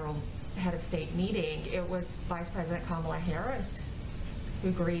bilateral head of state meeting. It was Vice President Kamala Harris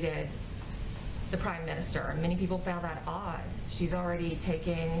who greeted the Prime Minister. Many people found that odd. She's already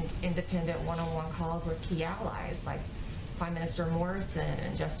taking independent one-on-one calls with key allies like Prime Minister Morrison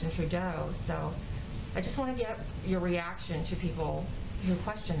and Justin Trudeau. So I just want to get your reaction to people who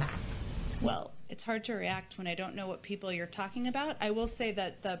question that. Well, it's hard to react when I don't know what people you're talking about. I will say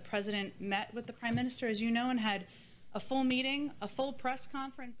that the president met with the Prime Minister, as you know, and had a full meeting, a full press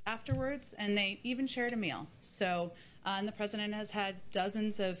conference afterwards, and they even shared a meal. So, and the president has had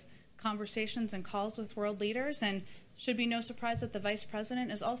dozens of conversations and calls with world leaders, and should be no surprise that the vice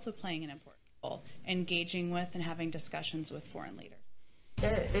president is also playing an important role, engaging with and having discussions with foreign leaders.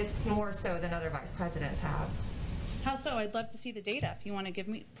 It's more so than other vice presidents have. How so? I'd love to see the data. If you want to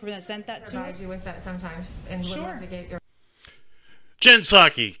present that to us. Provide you with that sometimes, and would love to get your. Jen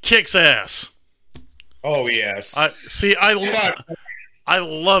Psaki kicks ass. Oh yes. I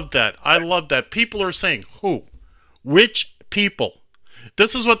love that. I love that. People are saying who, which people.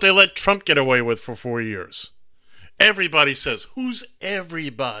 This is what they let Trump get away with for 4 years. Everybody says, who's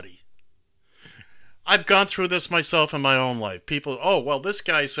everybody? I've gone through this myself in my own life. People, oh, well, this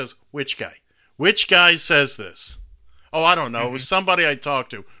guy says, which guy? Which guy says this? Oh, I don't know. It was somebody I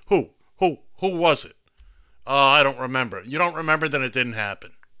talked to. Who was it? I don't remember. You don't remember, then it didn't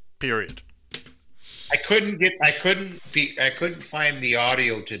happen. Period. I couldn't find the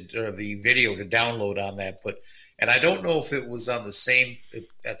audio or the video to download on that, and I don't know if it was on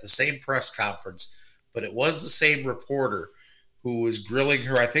at the same press conference, but it was the same reporter who was grilling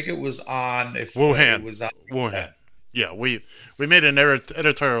her. I think it was on Wuhan. It was on Wuhan. Yeah, we made an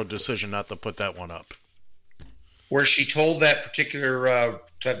editorial decision not to put that one up. Where she told that particular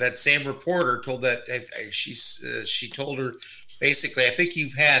that same reporter told that she told her basically, I think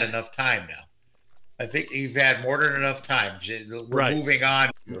you've had enough time now. I think you've had more than enough time. We're moving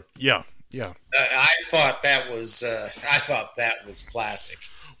on. Yeah. I thought that was classic.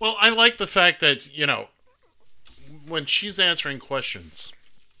 Well, I like the fact that, when she's answering questions,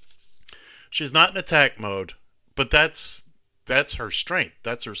 she's not in attack mode, but that's her strength.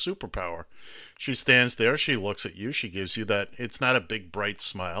 That's her superpower. She stands there, she looks at you, she gives you that. It's not a big bright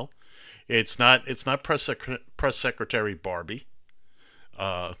smile. It's not press secretary Barbie.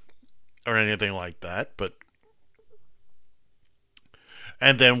 Or anything like that,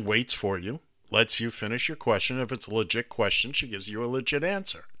 and then waits for you, lets you finish your question. If it's a legit question, she gives you a legit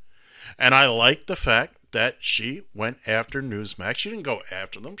answer. And I like the fact that she went after Newsmax. She didn't go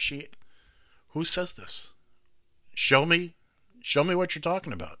after them. Who says this? Show me what you're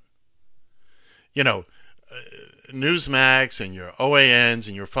talking about. Newsmax and your OANs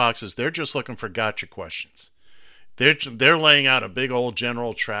and your Foxes, they're just looking for gotcha questions. They're laying out a big old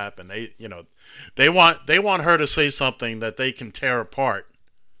general trap, and they want her to say something that they can tear apart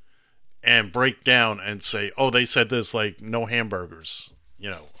and break down and say, oh, they said this, like no hamburgers,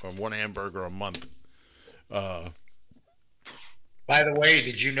 or one hamburger a month. By the way,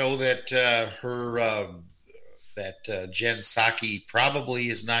 did you know that Jen Psaki probably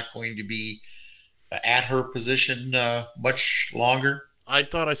is not going to be at her position much longer? I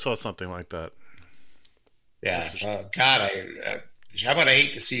thought I saw something like that. Yeah, God, how about I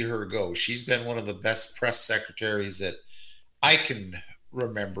hate to see her go? She's been one of the best press secretaries that I can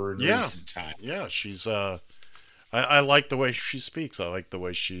remember in recent time. Yeah, she's. I like the way she speaks. I like the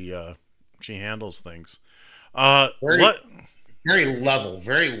way she handles things. Very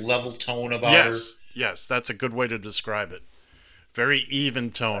level tone about her. Yes, that's a good way to describe it. Very even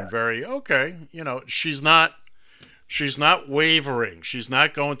tone. Very okay. She's not wavering. She's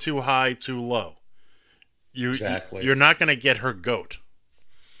not going too high, too low. Exactly. You're not going to get her goat.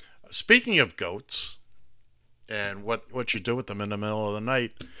 Speaking of goats, and what you do with them in the middle of the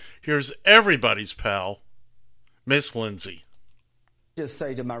night, here's everybody's pal, Miss Lindsay. Just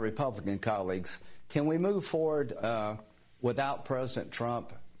say to my Republican colleagues, can we move forward without President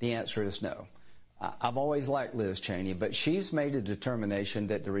Trump? The answer is no. I've always liked Liz Cheney, but she's made a determination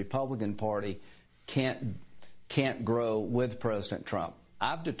that the Republican Party can't grow with President Trump.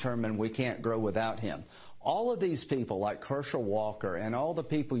 I've determined we can't grow without him. All of these people, like Herschel Walker and all the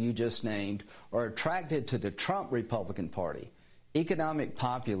people you just named, are attracted to the Trump Republican Party. Economic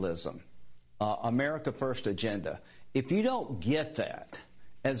populism, America First agenda. If you don't get that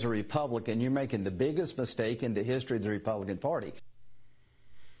as a Republican, you're making the biggest mistake in the history of the Republican Party.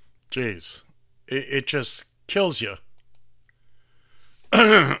 Jeez, it just kills you.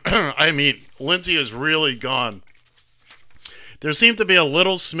 I mean, Lindsay has really gone. There seemed to be a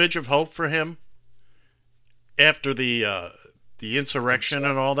little smidge of hope for him after the insurrection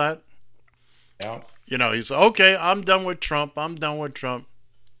and all that. Yeah. He's okay. I'm done with Trump.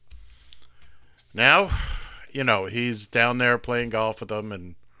 Now, he's down there playing golf with them,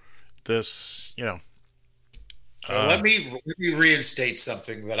 and this, let me reinstate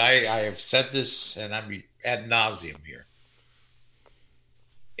something that I have said this, and I'm ad nauseum here.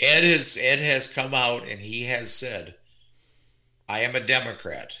 Ed has come out and he has said, I am a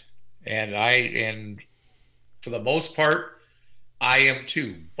Democrat, and for the most part, I am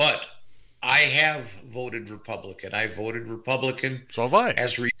too. But I have voted Republican. I voted Republican. So have I.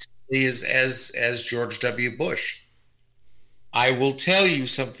 As recently as George W. Bush. I will tell you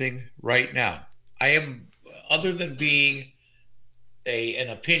something right now. I am, other than being an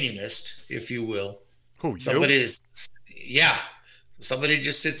opinionist, if you will. Who, somebody you? Somebody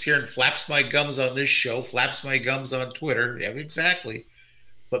just sits here and flaps my gums on this show, flaps my gums on Twitter. Yeah, exactly.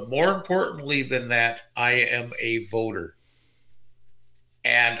 But more importantly than that, I am a voter.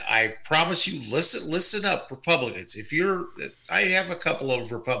 And I promise you, listen up, Republicans. I have a couple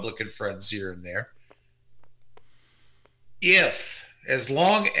of Republican friends here and there. As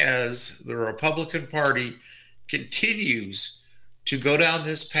long as the Republican Party continues to go down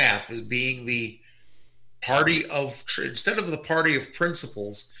this path as being the party of, instead of the party of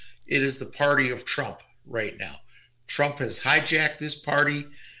principles, it is the party of Trump right now. Trump has hijacked this party,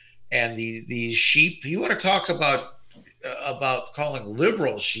 and these sheep. You want to talk about calling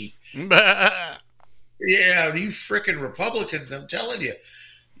liberals sheep? Yeah, you frickin' Republicans! I'm telling you.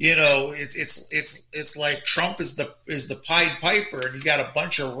 It's like Trump is the Pied Piper, and you got a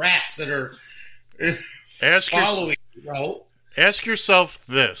bunch of rats that are following. Ask yourself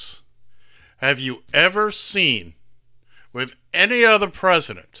this: have you ever seen, with any other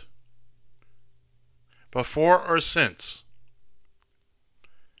president, before or since,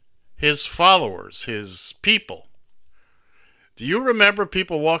 his followers, his people? Do you remember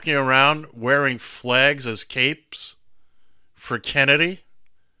people walking around wearing flags as capes for Kennedy?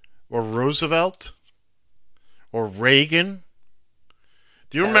 Or Roosevelt? Or Reagan?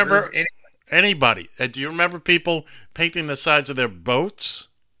 Do you remember anybody? Do you remember people painting the sides of their boats?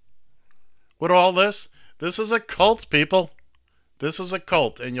 With all this? This is a cult, people. This is a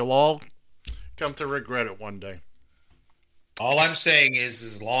cult, and you'll all come to regret it one day. All I'm saying is,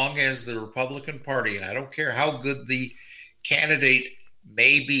 as long as the Republican Party, and I don't care how good the candidate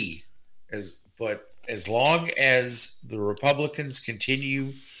may be, but as long as the Republicans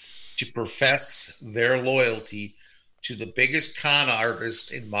continue to profess their loyalty to the biggest con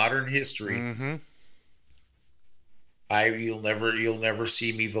artist in modern history, you'll never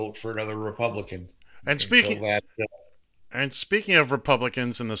see me vote for another Republican. And speaking of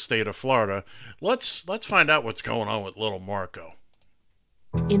Republicans in the state of Florida, let's find out what's going on with little Marco.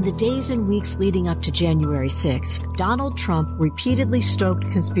 In the days and weeks leading up to January 6th, Donald Trump repeatedly stoked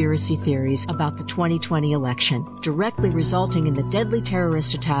conspiracy theories about the 2020 election, directly resulting in the deadly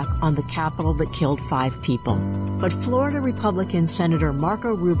terrorist attack on the Capitol that killed 5 people. But Florida Republican Senator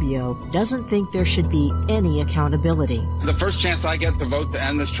Marco Rubio doesn't think there should be any accountability. The first chance I get to vote to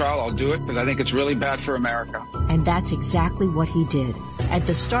end this trial, I'll do it because I think it's really bad for America. And that's exactly what he did. At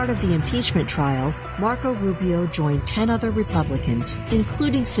the start of the impeachment trial, Marco Rubio joined 10 other Republicans,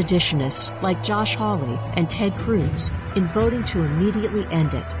 including seditionists like Josh Hawley and Ted Cruz, in voting to immediately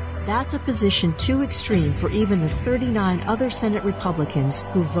end it. That's a position too extreme for even the 39 other Senate Republicans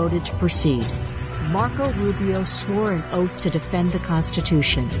who voted to proceed. Marco Rubio swore an oath to defend the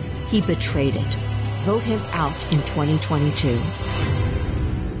Constitution. He betrayed it. Vote him out in 2022.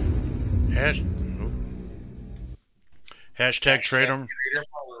 Hashtag traitor.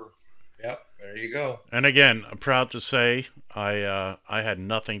 Yep, there you go. And again, I'm proud to say I had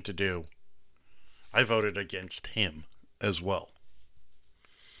nothing to do. I voted against him as well.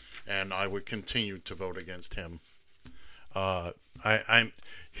 And I would continue to vote against him.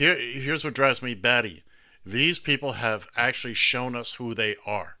 Here's what drives me batty. These people have actually shown us who they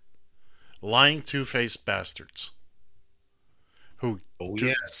are. Lying, two-faced bastards. Who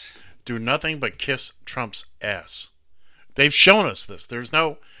do nothing but kiss Trump's ass. They've shown us this.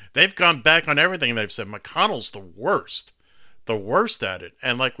 They've gone back on everything they've said. McConnell's the worst at it.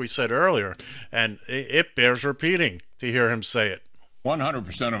 And like we said earlier, and it bears repeating to hear him say it.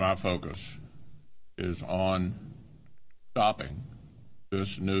 100% of our focus is on stopping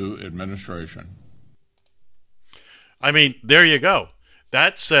this new administration. I mean, there you go.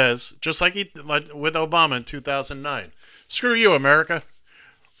 That says, just like with Obama in 2009, screw you, America.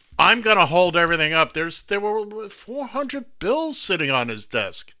 I'm going to hold everything up. There were 400 bills sitting on his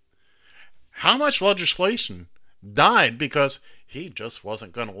desk. How much legislation died because he just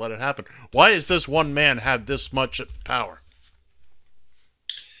wasn't going to let it happen? Why does this one man have this much power?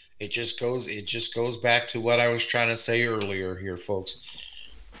 It just goes back to what I was trying to say earlier here, folks.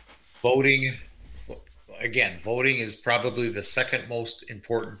 Voting is probably the second most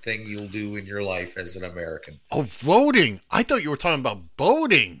important thing you'll do in your life as an American. Oh, voting. I thought you were talking about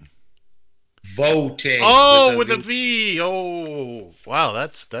boating. Voting. Oh, with a V. Oh, wow.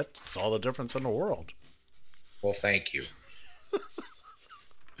 That's all the difference in the world. Well, thank you.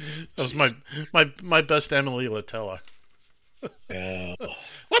 That was my best Emily Latella.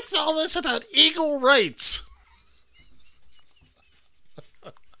 What's all this about eagle rights?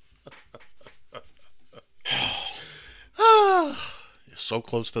 You're so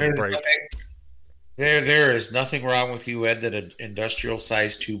close to the break. There is nothing wrong with you, Ed, that an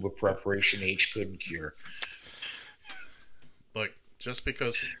industrial-sized tube of Preparation H couldn't cure. Look, just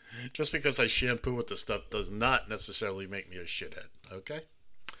because I shampoo with the stuff does not necessarily make me a shithead, okay?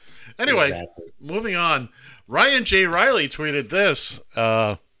 Anyway, exactly. Moving on. Ryan J. Riley tweeted this.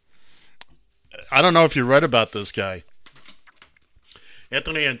 I don't know if you read about this guy.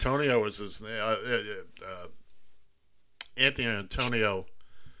 Anthony Antonio was his Anthony Antonio.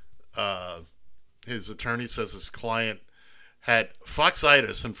 His attorney says his client had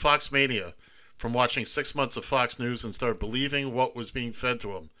Foxitis and Foxmania from watching 6 months of Fox News and started believing what was being fed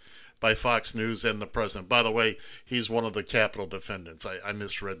to him by Fox News and the president. By the way, he's one of the capital defendants. I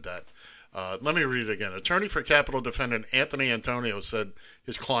misread that. Let me read it again. Attorney for capital defendant Anthony Antonio said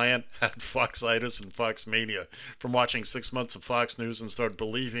his client had Foxitis and Foxmania from watching 6 months of Fox News and started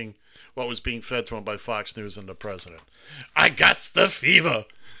believing what was being fed to him by Fox News and the president. I got the fever.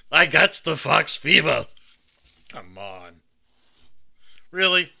 I got the Fox fever. Come on.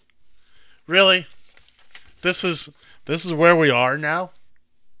 Really? Really? This is where we are now?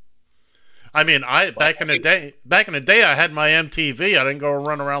 I mean, back in the day, I had my MTV. I didn't go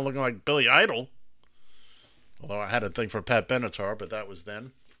run around looking like Billy Idol. Although I had a thing for Pat Benatar, but that was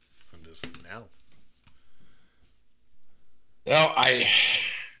then. I'm just now. Well,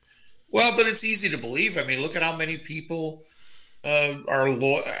 but it's easy to believe. I mean, look at how many people are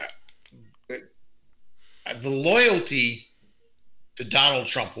the loyalty to Donald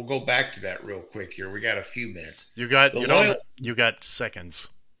Trump. We'll go back to that real quick here. We got a few minutes. You got seconds.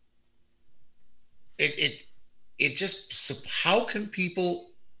 It just, how can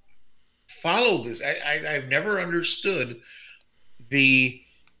people follow this? I've never understood the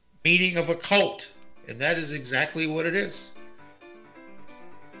meaning of a cult, and that is exactly what it is.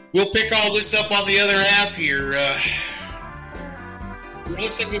 We'll pick all this up on the other half here. You're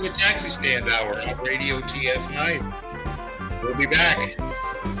listening to the Taxi Stand Hour on Radio TFI. We'll be back.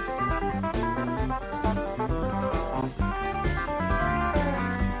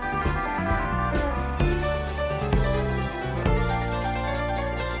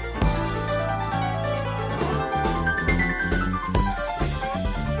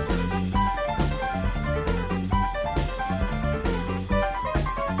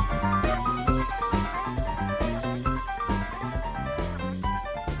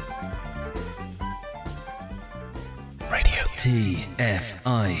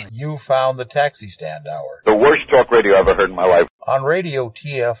 TFI. You found the Taxi Stand Hour. The worst talk radio I've ever heard in my life. On Radio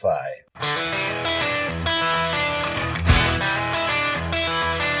TFI.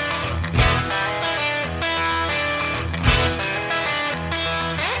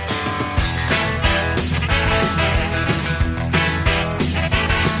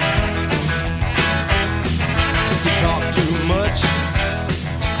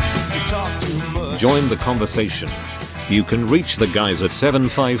 Join the conversation. You can reach the guys at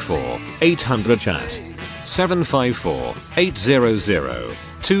 754-800-CHAT,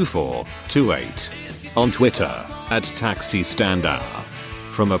 754-800-2428, on Twitter at Taxi Stand Hour.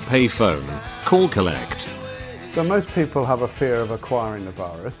 From a payphone, call collect. So most people have a fear of acquiring the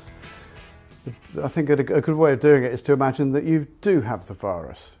virus. I think a good way of doing it is to imagine that you do have the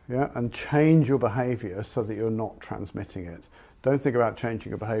virus, yeah, and change your behaviour so that you're not transmitting it. Don't think about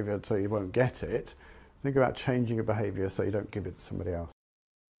changing your behaviour so you won't get it. Think about changing your behaviour so you don't give it to somebody else.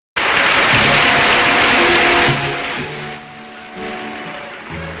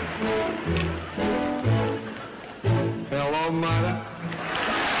 Hello, mother.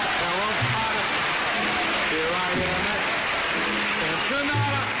 Hello, father. Here I am at Camp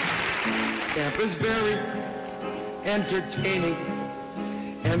Granada. Camp is very entertaining.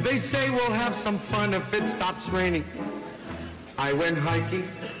 And they say we'll have some fun if it stops raining. I went hiking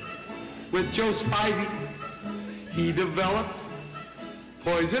with Joe Spivey. He developed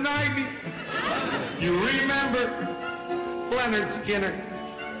poison ivy. You remember Leonard Skinner?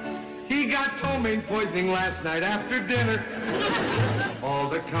 He got ptomaine poisoning last night after dinner. All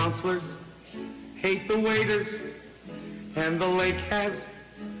the counselors hate the waiters, and the lake has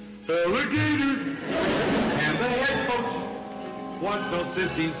alligators. And the head coach wants no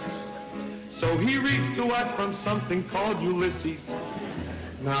sissies, so he reached to us from something called Ulysses.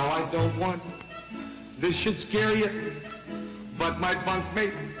 Now I don't want this should scare you, but my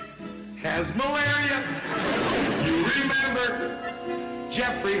bunkmate has malaria. You remember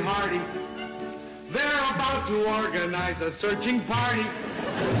Jeffrey Hardy? They're about to organize a searching party.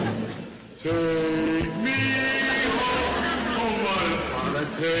 Take me home, oh my father,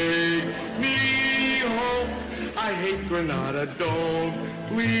 take me home. I hate Granada, don't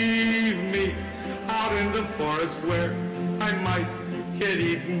leave me out in the forest where I might get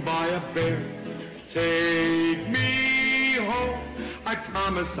eaten by a bear. Take me home, I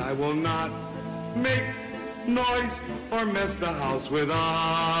promise I will not make noise or mess the house with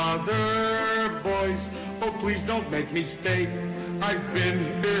other boys. Oh, please don't make me stay. I've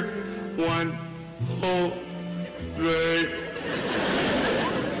been here one whole day.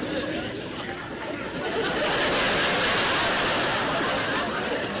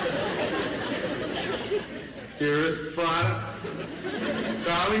 Dearest father,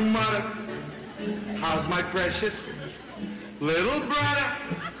 darling mother, how's my precious little brother?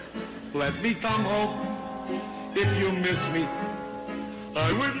 Let me come home if you miss me.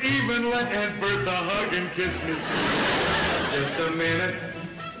 I would even let Aunt Bertha hug and kiss me. Just a minute,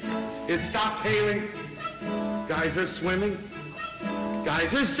 it stopped hailing. Guys are swimming,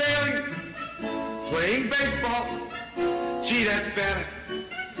 guys are sailing, playing baseball. Gee, that's better.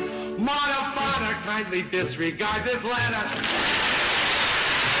 Mother, father, kindly disregard this letter.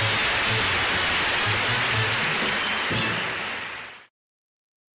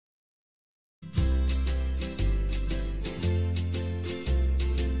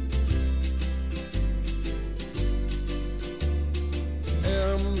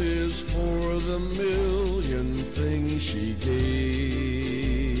 M is for the million things she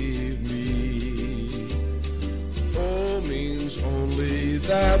gave me. O means only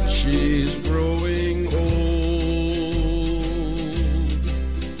that she's growing old.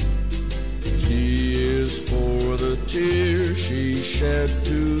 T is for the tears she shed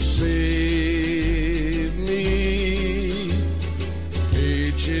to save me.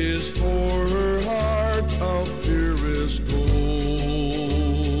 H is for her heart of purest gold.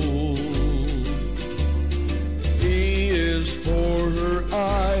 E is for her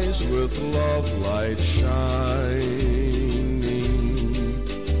eyes with love light shining.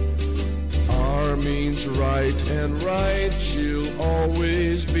 R means right, and right she'll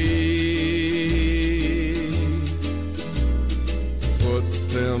always be. Put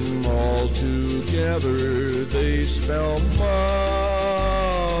them all together, they spell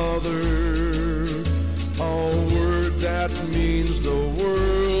mother, a word that means the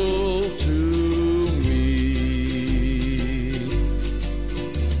world to me.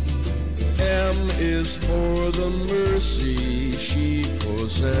 M is for the mercy she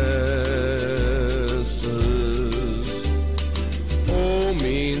possesses. O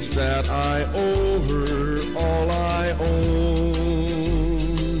means that I owe her all I own.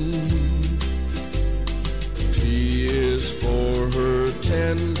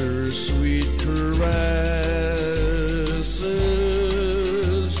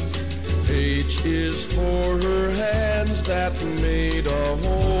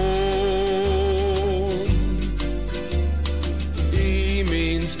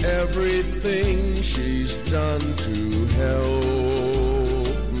 everything she's done to help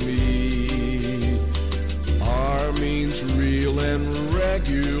me are means real and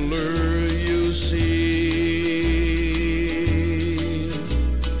regular, you see.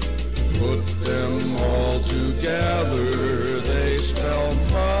 Put them all together, they spell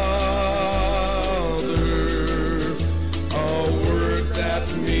mother, a word that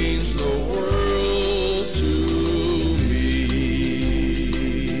means the world to me.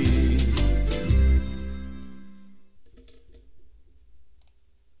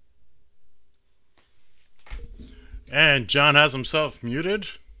 And John has himself muted.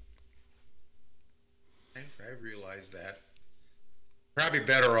 I realize that. Probably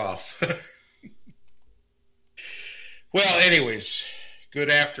better off. Well, anyways, good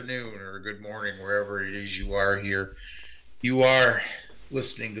afternoon or good morning, wherever it is you are here. You are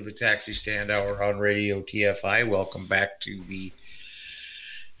listening to the Taxi Stand Hour on Radio TFI. Welcome back to the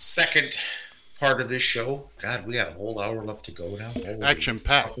second part of this show. God, we got a whole hour left to go now.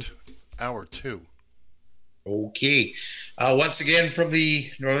 Action-packed. Hour 2. Okay. Once again, from the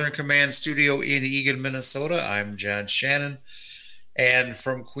Northern Command Studio in Eagan, Minnesota, I'm John Shannon. And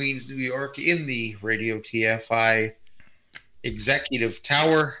from Queens, New York, in the Radio TFI Executive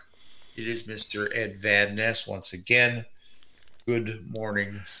Tower, it is Mr. Ed Van Ness once again. Good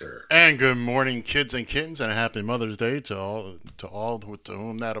morning, sir. And good morning, kids and kittens, and a happy Mother's Day to all to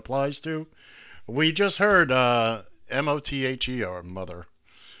whom that applies to. We just heard M-O-T-H-E, our mother,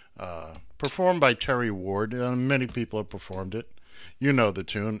 performed by Terry Ward. Many people have performed it. You know the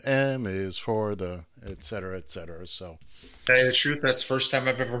tune. M is for the, et cetera, et cetera. So, tell you the truth, that's the first time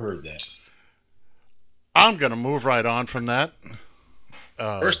I've ever heard that. I'm going to move right on from that.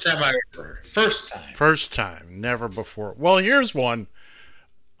 First time I ever heard it. First time. Never before. Well, here's one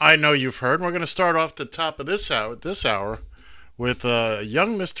I know you've heard. We're going to start off the top of this hour with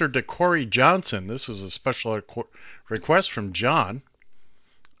young Mr. DeCorey Johnson. This was a special request from John.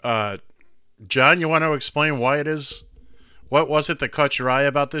 John, you want to explain why it is? What was it that caught your eye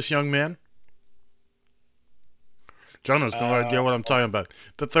about this young man? John has no idea what I'm talking about.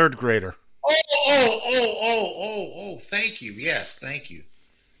 The third grader. Oh, thank you. Yes, thank you.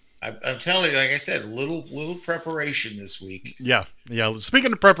 I'm telling you, like I said, little preparation this week. Yeah.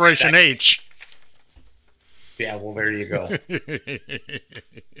 Speaking of preparation, H. Yeah, well, there you go.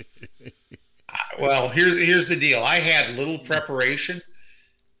 Well, here's the deal. I had little preparation.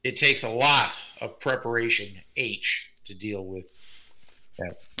 It takes a lot of preparation, H, to deal with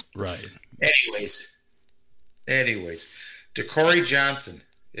that. Right. Anyways, DeCorey Johnson.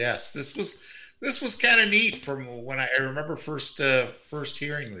 Yes, this was kind of neat from when I remember first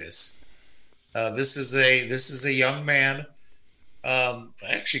hearing this. This is a young man.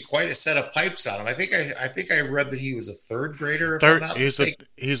 Actually, quite a set of pipes on him. I think I read that he was a third grader. If I'm not mistaken.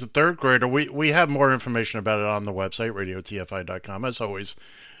 He's a third grader. We have more information about it on the website radiotfi.com. As always,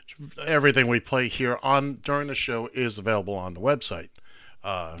 everything we play here during the show is available on the website.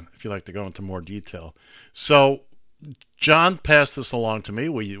 If you'd like to go into more detail. So John passed this along to me.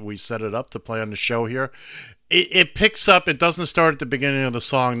 We set it up to play on the show here. It picks up. It doesn't start at the beginning of the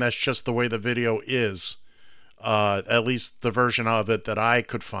song. That's just the way the video is. At least the version of it that I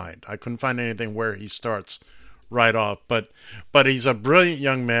could find. I couldn't find anything where he starts right off. But he's a brilliant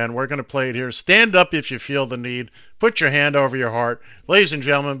young man. We're going to play it here. Stand up if you feel the need. Put your hand over your heart. Ladies and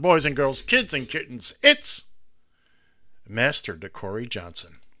gentlemen, boys and girls, kids and kittens, it's Master DeCorey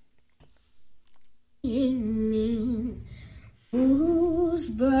Johnson. Whose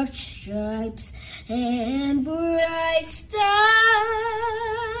broad stripes and bright stars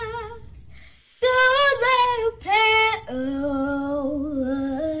do their perilous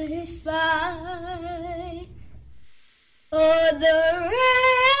fight o'er the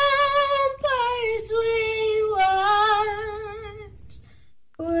ramparts we watch,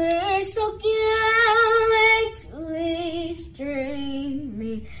 we're so gallantly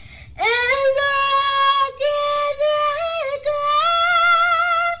streaming, and the rock is red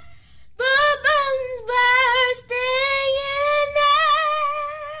glare, the bombs bursting in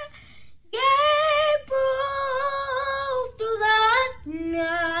air, gave proof to the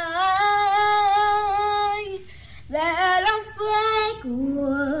night that our flag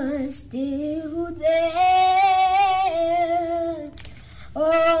was still there.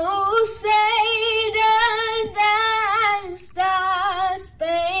 Oh, Satan, that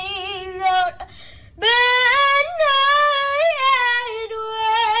star-spangled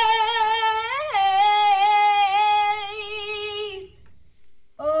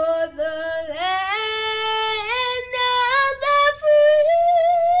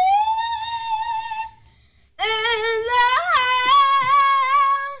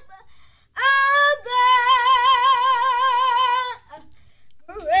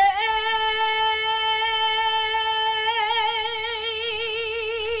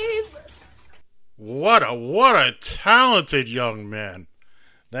what a talented young man.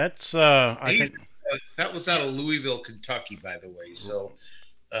 That's I think that was out of Louisville, Kentucky, by the way. So,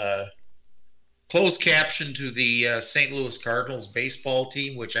 closed caption to the St. Louis Cardinals baseball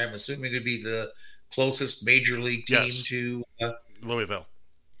team, which I'm assuming would be the closest major league team to Louisville.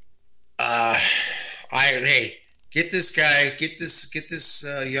 Hey, get this guy, get this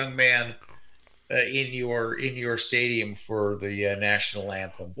young man in your stadium for the national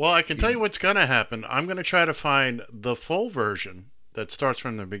anthem. Well, I can tell you what's going to happen. I'm going to try to find the full version that starts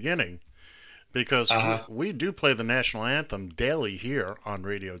from the beginning, because we do play the national anthem daily here on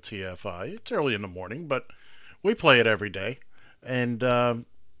Radio TFI. It's early in the morning, but we play it every day. And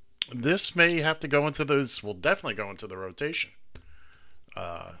this may have to go into those. Will definitely go into the rotation.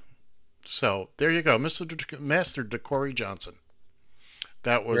 So there you go, Master DeCorey Johnson.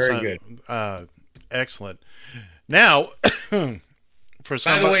 That was very good. Excellent. Now, for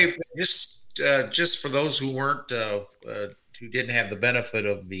by the way, just for those who weren't who didn't have the benefit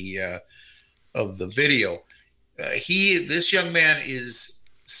of the video, this young man is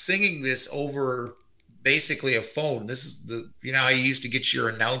singing this over basically a phone. This is how you used to get your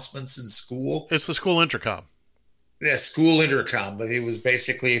announcements in school. It's the school intercom. Yeah, school intercom, but it was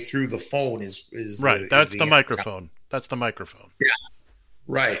basically through the phone. Is right? That's the microphone. That's the microphone. Yeah,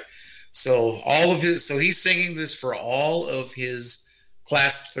 right. So he's singing this for all of his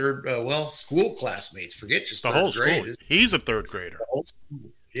school classmates. Forget just the third whole grade. School. He's a third grader.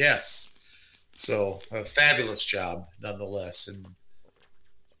 Yes. So a fabulous job nonetheless,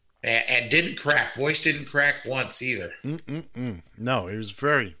 and didn't crack. Voice didn't crack once either. No, it was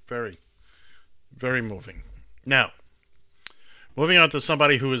very, very, very moving. Now, moving on to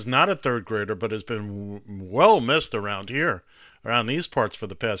somebody who is not a third grader, but has been well missed around these parts for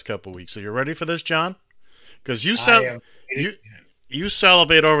the past couple of weeks. Are you ready for this, John? Because you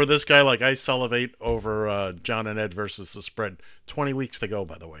salivate over this guy like I salivate over John and Ed versus the spread. 20 weeks to go,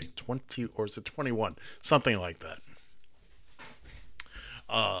 by the way. 20, or is it 21? Something like that.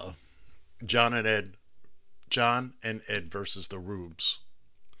 John and Ed versus the Rubes,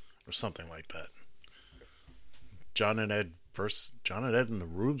 or something like that. John and Ed and the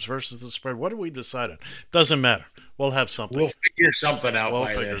Rubes versus the spread. What did we decide on? Doesn't matter. We'll have something. We'll figure something out.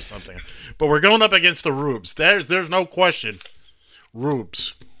 But we're going up against the Rubes. There's no question.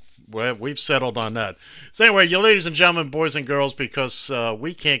 Rubes. Well, we've settled on that. So anyway, you ladies and gentlemen, boys and girls, because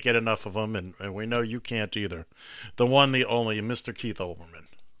we can't get enough of them, and we know you can't either. The one, the only, Mr. Keith Olbermann.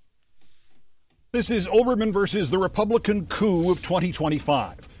 This is Olbermann versus the Republican coup of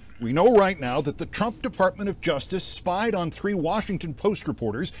 2025. We know right now that the Trump Department of Justice spied on 3 Washington Post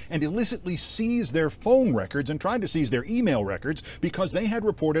reporters and illicitly seized their phone records and tried to seize their email records because they had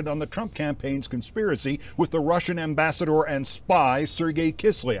reported on the Trump campaign's conspiracy with the Russian ambassador and spy Sergei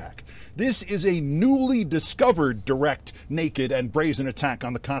Kislyak. This is a newly discovered direct, naked, and brazen attack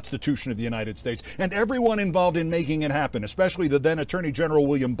on the Constitution of the United States, and everyone involved in making it happen, especially the then Attorney General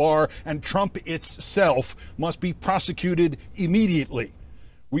William Barr and Trump itself, must be prosecuted immediately.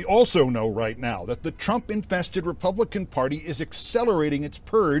 We also know right now that the Trump-infested Republican Party is accelerating its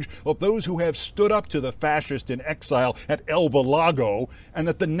purge of those who have stood up to the fascist in exile at El Balago, and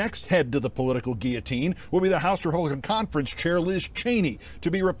that the next head to the political guillotine will be the House Republican Conference Chair Liz Cheney,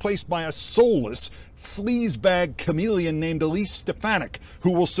 to be replaced by a soulless, sleazebag chameleon named Elise Stefanik,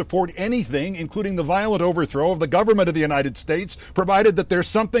 who will support anything, including the violent overthrow of the government of the United States, provided that there's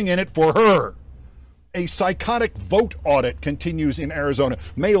something in it for her. A psychotic vote audit continues in Arizona,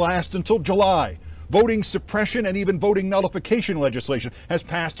 may last until July. Voting suppression and even voting nullification legislation has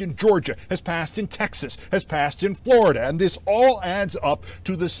passed in Georgia, has passed in Texas, has passed in Florida, and this all adds up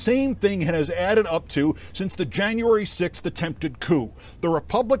to the same thing it has added up to since the January 6th attempted coup. The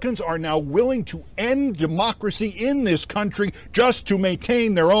Republicans are now willing to end democracy in this country just to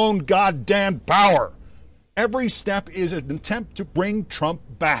maintain their own goddamn power. Every step is an attempt to bring Trump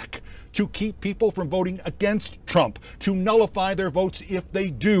back, to keep people from voting against Trump, to nullify their votes if they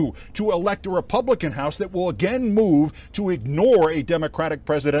do, to elect a Republican House that will again move to ignore a Democratic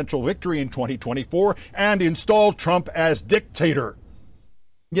presidential victory in 2024 and install Trump as dictator.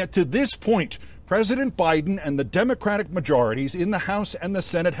 Yet to this point, President Biden and the Democratic majorities in the House and the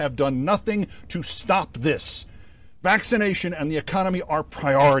Senate have done nothing to stop this. Vaccination and the economy are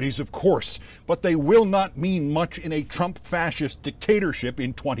priorities, of course, but they will not mean much in a Trump fascist dictatorship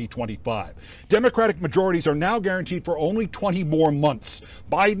in 2025. Democratic majorities are now guaranteed for only 20 more months.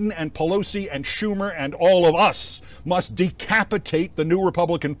 Biden and Pelosi and Schumer and all of us must decapitate the new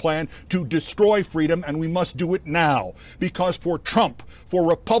Republican plan to destroy freedom, and we must do it now. Because for Trump, for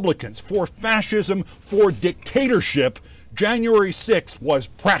Republicans, for fascism, for dictatorship, January 6th was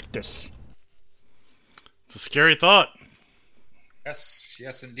practice. It's a scary thought.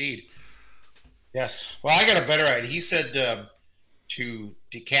 Yes, indeed. Yes. Well, I got a better idea. He said to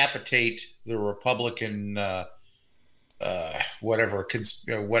decapitate the Republican, whatever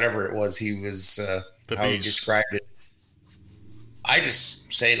it was he was, how he described it. I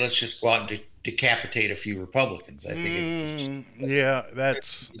just say let's just go out and decapitate a few Republicans. I think.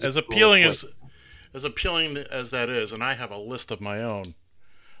 That's as appealing as that is, and I have a list of my own.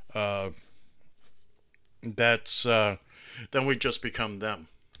 Then we just become them.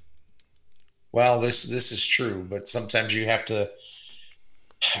 Well, this is true, but sometimes you have to.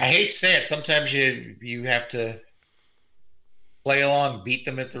 I hate to say it. Sometimes you have to play along, beat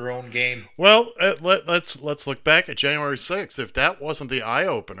them at their own game. Well, let's look back at January 6th. If that wasn't the eye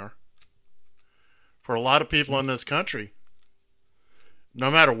opener for a lot of people in this country,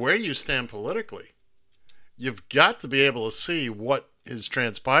 no matter where you stand politically, you've got to be able to see what is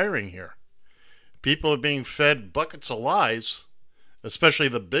transpiring here. People are being fed buckets of lies, especially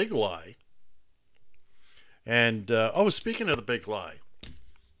the big lie. And, speaking of the big lie,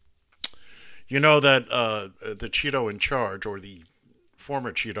 you know that the Cheeto in charge, or the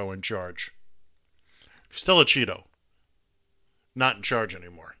former Cheeto in charge, still a Cheeto, not in charge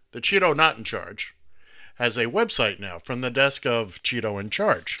anymore. The Cheeto not in charge has a website now from the desk of Cheeto in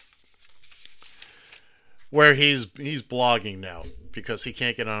charge, where he's blogging now because he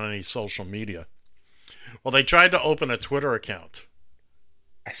can't get on any social media. Well, they tried to open a Twitter account.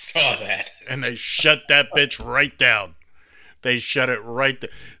 I saw that. And they shut that bitch right down. They shut it right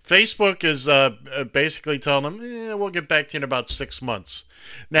down. Facebook is basically telling them, we'll get back to you in about 6 months.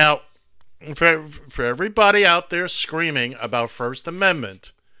 Now, for everybody out there screaming about First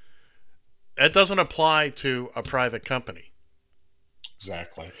Amendment, that doesn't apply to a private company.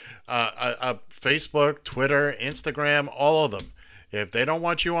 Exactly. Facebook, Twitter, Instagram, all of them. If they don't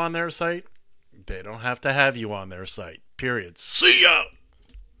want you on their site, they don't have to have you on their site. Period. See ya!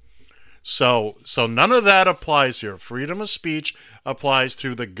 So none of that applies here. Freedom of speech applies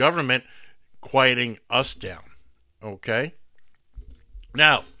to the government quieting us down. Okay?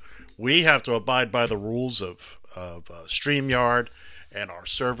 Now, we have to abide by the rules of StreamYard and our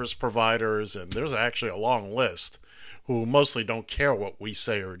service providers, and there's actually a long list who mostly don't care what we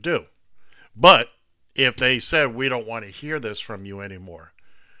say or do. But if they said we don't want to hear this from you anymore,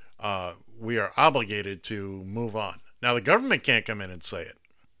 we are obligated to move on. Now, the government can't come in and say it.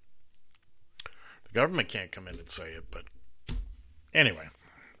 But anyway,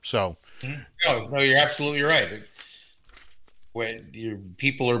 so. No, you're absolutely right. When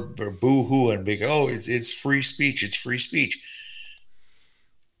people are boo-hooing because, it's free speech, it's free speech.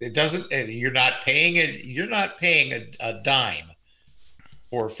 It doesn't, and you're not paying a dime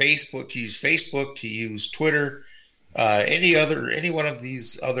for Facebook, to use Facebook, to use Twitter, any one of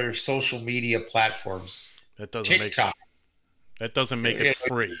these other social media platforms. That doesn't TikTok. That doesn't make it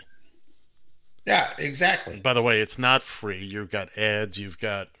free. Yeah, exactly. By the way, it's not free. You've got ads. You've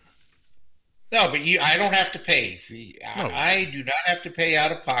got. No, but I don't have to pay. No. I do not have to pay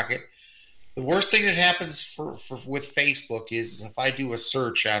out of pocket. The worst thing that happens with Facebook is if I do a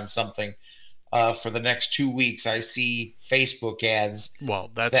search on something for the next 2 weeks, I see Facebook ads. Well,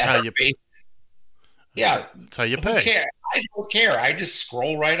 that's how you pay. Yeah, that's how you pay. I don't care. I just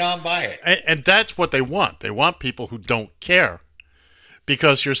scroll right on by it. And that's what they want. They want people who don't care,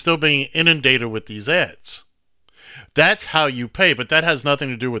 because you're still being inundated with these ads. That's how you pay, but that has nothing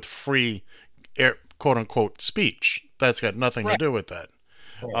to do with free, quote-unquote, speech. That's got nothing to do with that.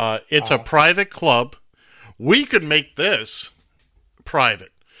 It's a private club. We could make this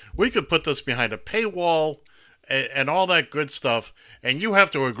private. We could put this behind a paywall and all that good stuff, and you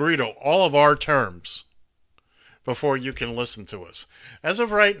have to agree to all of our terms before you can listen to us. As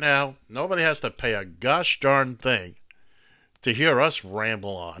of right now, nobody has to pay a gosh darn thing to hear us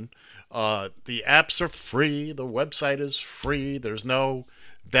ramble on. The apps are free. The website is free. There's no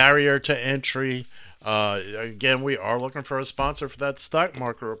barrier to entry. Again, we are looking for a sponsor for that stock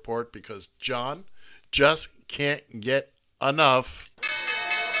market report because John just can't get enough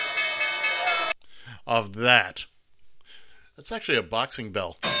of that. That's actually a boxing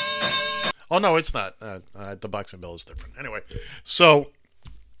bell. Oh, no, it's not. The boxing bell is different. Anyway, so,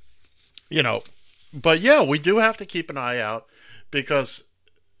 but yeah, we do have to keep an eye out because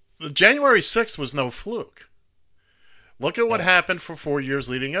January 6th was no fluke. Look at what happened for 4 years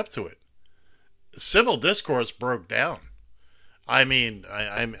leading up to it. Civil discourse broke down. I mean,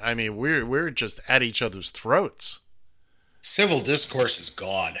 we're just at each other's throats. Civil discourse is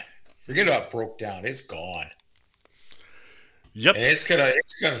gone. Forget about broke down. It's gone. Yep. And it's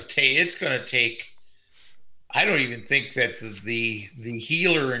gonna take. I don't even think that the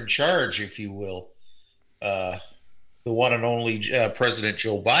healer in charge, if you will, the one and only President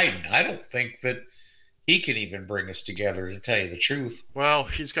Joe Biden. I don't think that he can even bring us together, to tell you the truth. Well,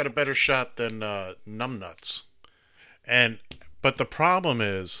 he's got a better shot than numbnuts. But the problem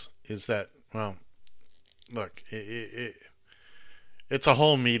is that, well, look, it's a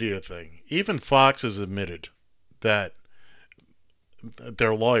whole media thing. Even Fox has admitted that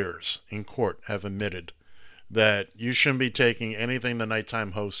their lawyers in court have admitted that you shouldn't be taking anything the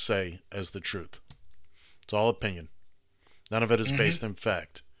nighttime hosts say as the truth. It's all opinion. None of it is based in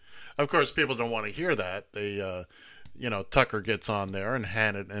fact. Of course, people don't want to hear that. They, Tucker gets on there and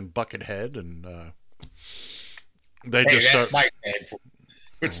Hannett and Buckethead, and that's my tag.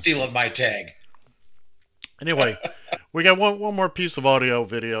 Quit stealing my tag. Anyway, we got one more piece of audio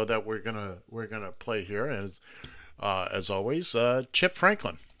video that we're gonna play here, as always, Chip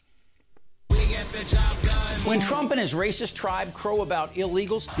Franklin. When Trump and his racist tribe crow about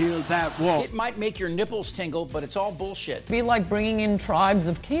illegals, heal that wall. It might make your nipples tingle, but it's all bullshit. Be like bringing in tribes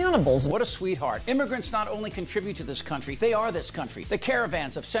of cannibals. What a sweetheart. Immigrants not only contribute to this country, they are this country. The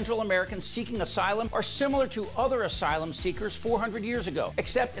caravans of Central Americans seeking asylum are similar to other asylum seekers 400 years ago,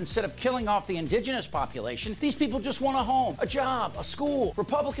 except instead of killing off the indigenous population, these people just want a home, a job, a school.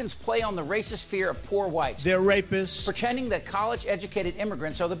 Republicans play on the racist fear of poor whites. They're rapists. Pretending that college-educated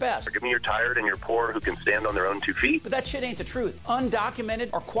immigrants are the best. Forgive me, you're tired and you're poor who can stand on their own 2 feet. But that shit ain't the truth. Undocumented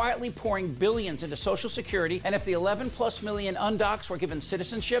are quietly pouring billions into Social Security, and if the 11+ million undocs were given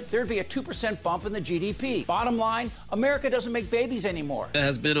citizenship, there'd be a 2% bump in the GDP. Bottom line, America doesn't make babies anymore. It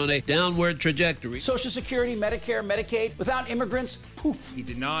has been on a downward trajectory. Social Security, Medicare, Medicaid, without immigrants, poof. He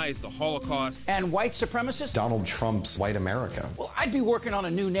denies the Holocaust. And white supremacists? Donald Trump's white America. Well, I'd be working on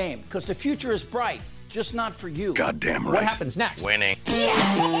a new name, because the future is bright, just not for you. Goddamn right. What happens next? Winning.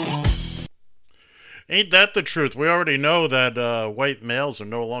 Ain't that the truth? We already know that white males are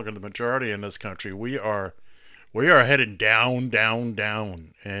no longer the majority in this country. We are headed down, down,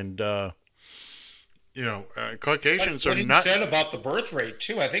 down, and Caucasians are not. What he said about the birth rate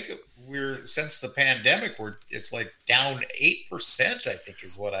too. I think since the pandemic, it's like down 8%. I think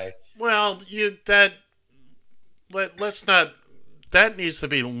is what I. Well, let's not. That needs to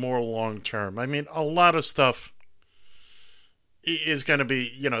be more long term. I mean, a lot of stuff is going to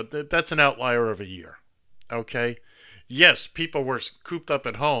be, that's an outlier of a year. Okay? Yes, people were cooped up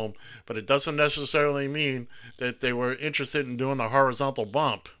at home, but it doesn't necessarily mean that they were interested in doing a horizontal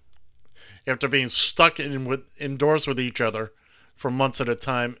bump after being stuck indoors with each other for months at a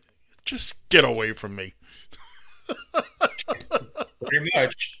time. Just get away from me. Pretty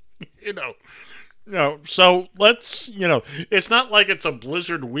much. So let's, it's not like it's a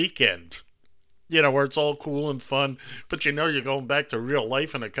blizzard weekend. Where it's all cool and fun, but you're going back to real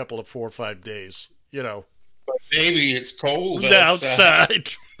life in a couple of 4 or 5 days, But maybe it's cold outside.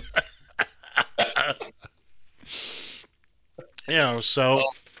 So.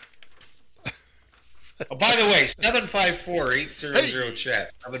 Oh, by the way,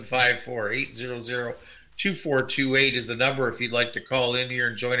 754-800-CHAT, 754-800-2428 is the number if you'd like to call in here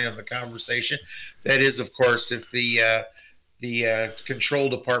and join in on the conversation. That is, of course, if the control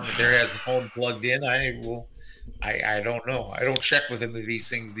department there has the phone plugged in. I don't know. I don't check with them these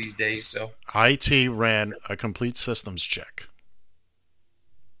things these days. So IT ran a complete systems check.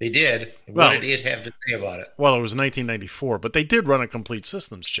 They did. What did it have to say about it? Well, it was 1994, but they did run a complete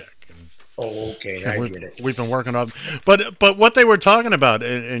systems check. Oh, okay. I get it. We've been working on, but what they were talking about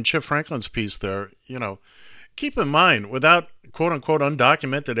in Chip Franklin's piece there, keep in mind, without quote unquote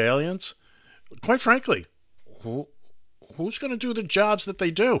undocumented aliens, quite frankly, who's going to do the jobs that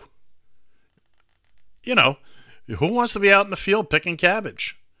they do? Who wants to be out in the field picking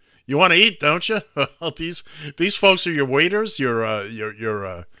cabbage? You want to eat, don't you? These folks are your waiters,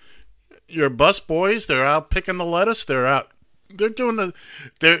 your bus boys. They're out picking the lettuce. They're out.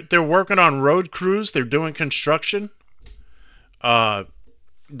 They're working on road crews. They're doing construction. The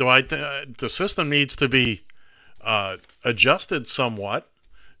system needs to be adjusted somewhat,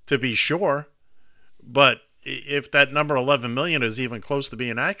 to be sure, but if that number 11 million is even close to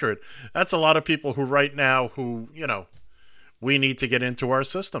being accurate, that's a lot of people who right now we need to get into our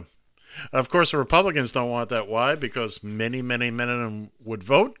system. Of course, the Republicans don't want that. Why? Because many, many men of them would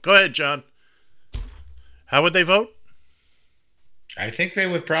vote. Go ahead, John. How would they vote? I think they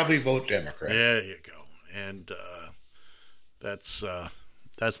would probably vote Democrat. There you go. And that's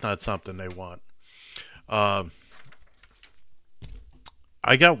not something they want. I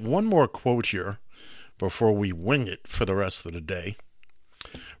got one more quote here before we wing it for the rest of the day,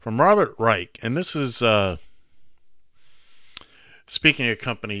 from Robert Reich. And this is speaking of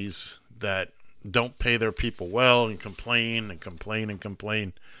companies that don't pay their people well and complain and complain and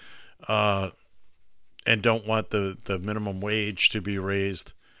complain. and don't want the minimum wage to be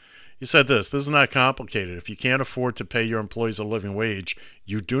raised. He said this is not complicated. If you can't afford to pay your employees a living wage,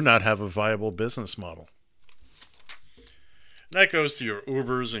 you do not have a viable business model. And that goes to your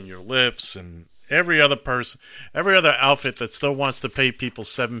Ubers and your Lyfts and every other outfit that still wants to pay people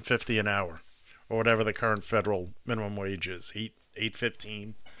 $7.50 an hour, or whatever the current federal minimum wage is,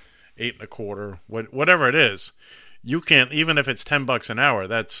 $8.15, $8.25, whatever it is. You can't, even if it's $10 an hour,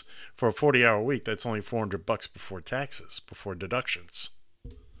 that's for a 40-hour week, that's only $400 before taxes, before deductions.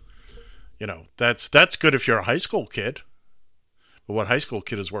 You know, that's good if you're a high school kid. But what high school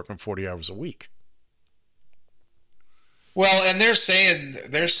kid is working 40 hours a week? Well, and they're saying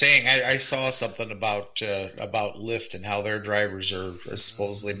I saw something about Lyft and how their drivers are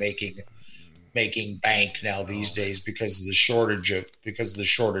supposedly making bank now these days because of the shortage of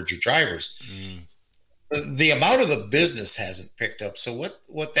drivers. The amount of the business hasn't picked up. So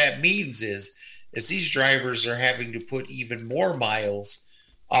what that means is these drivers are having to put even more miles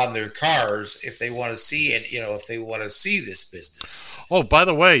on their cars if they want to see it, if they want to see this business. Oh, by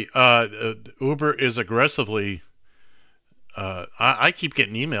the way, Uber is aggressively. I keep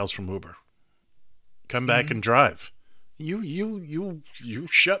getting emails from Uber. Come back and drive. You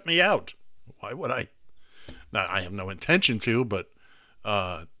shut me out. Why would I? Now, I have no intention to, but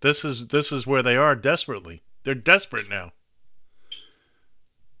this is where they are desperately. They're desperate now.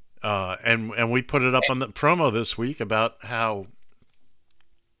 And we put it up on the promo this week about how.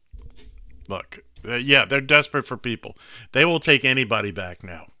 Look, they're desperate for people. They will take anybody back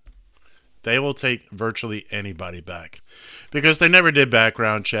now. They will take virtually anybody back because they never did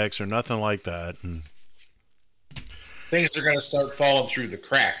background checks or nothing like that. And things are going to start falling through the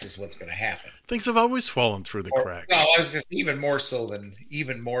cracks is what's going to happen. Things have always fallen through the cracks. Well, I was going to say even more so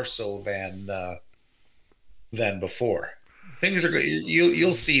than before. Things are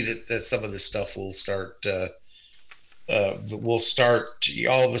you'll see that some of this stuff will start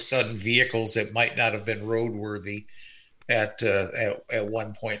all of a sudden vehicles that might not have been roadworthy at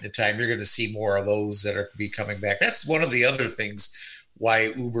one point in time. You're going to see more of those that are be coming back. That's one of the other things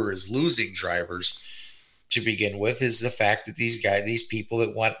why Uber is losing drivers to begin with, is the fact that these people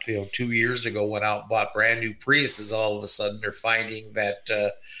that 2 years ago went out and bought brand new Priuses, all of a sudden they're finding that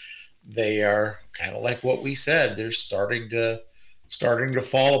they are kind of like what we said. They're starting to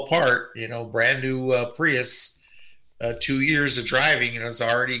fall apart. Brand new Prius. 2 years of driving, it's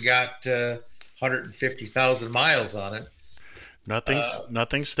already got 150,000 miles on it.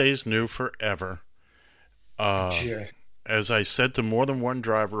 Nothing stays new forever. As I said to more than one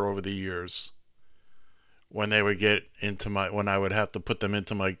driver over the years, when they would get into when I would have to put them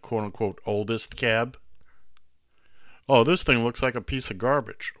into my quote unquote oldest cab. Oh, this thing looks like a piece of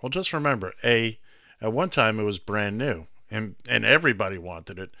garbage. Well, just remember, A, at one time it was brand new and everybody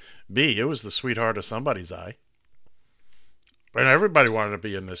wanted it. B, it was the sweetheart of somebody's eye. And everybody wanted to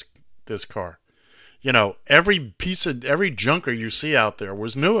be in this car. Every junker you see out there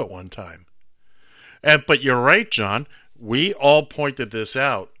was new at one time. But you're right, John. We all pointed this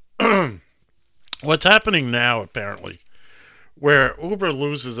out. What's happening now, apparently, where Uber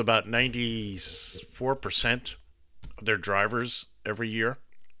loses about 94% of their drivers every year.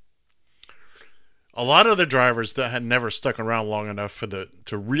 A lot of the drivers that had never stuck around long enough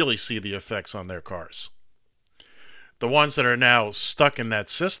to really see the effects on their cars. The ones that are now stuck in that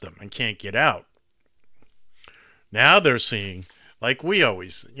system and can't get out. Now they're seeing, like we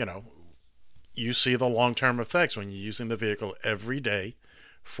always, you see the long-term effects when you're using the vehicle every day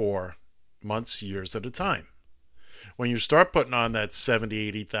for months, years at a time. When you start putting on that 70,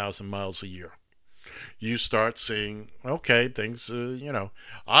 80,000 miles a year, you start seeing, okay, things,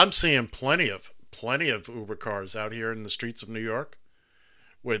 I'm seeing plenty of Uber cars out here in the streets of New York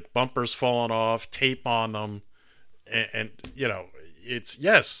with bumpers falling off, tape on them. And it's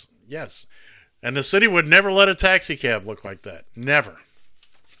yes. And the city would never let a taxi cab look like that. Never.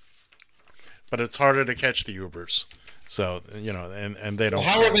 But it's harder to catch the Ubers. So, and they don't. Well,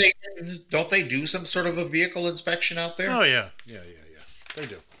 how are they? Don't they do some sort of a vehicle inspection out there? Oh, yeah. They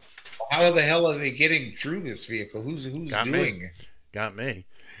do. How the hell are they getting through this vehicle? Who's doing it? Got me.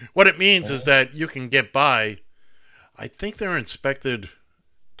 What it means is that you can get by. I think they're inspected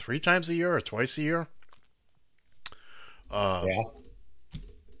 3 times a year or twice a year. I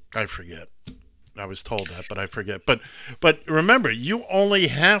forget. I was told that, but I forget. But remember, you only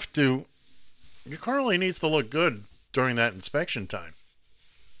have to. Your car only needs to look good during that inspection time.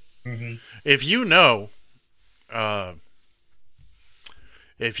 Mm-hmm. If you know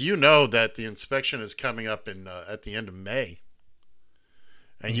that the inspection is coming up at the end of May,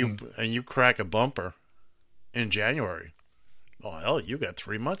 and you crack a bumper in January, well, hell, you got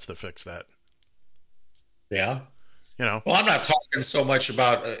 3 months to fix that. Yeah. You know. Well, I'm not talking so much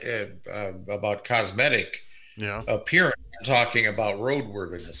about cosmetic appearance. I'm talking about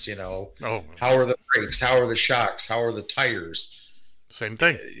roadworthiness. You know, how are the brakes? How are the shocks? How are the tires? Same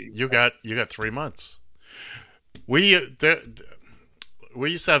thing. You got 3 months. We used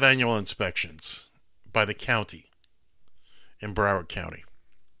to have annual inspections by the county in Broward County.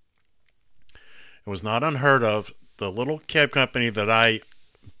 It was not unheard of. The little cab company that I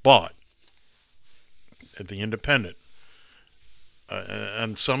bought at the Independent,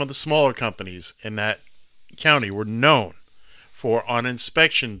 and some of the smaller companies in that county were known for on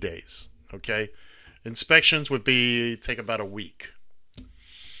inspection days. Okay, inspections would take about a week.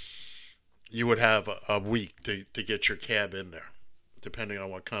 You would have a week to get your cab in there, depending on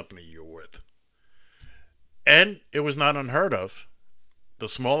what company you're with. And it was not unheard of. The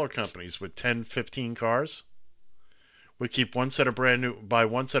smaller companies with 10, 15 cars would keep one set of brand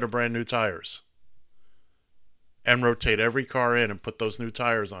new tires and rotate every car in and put those new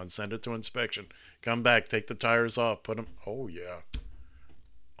tires on, send it to inspection, come back, take the tires off, put them. Oh yeah.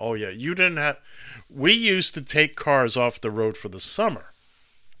 We used to take cars off the road for the summer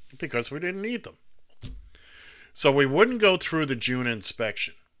because we didn't need them. So we wouldn't go through the June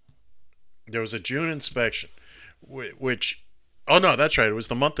inspection. There was a June inspection, which, oh no, that's right, it was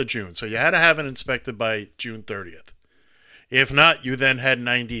the month of June. So you had to have it inspected by June 30th. If not, you then had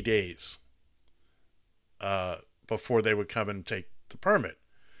 90 days before they would come and take the permit.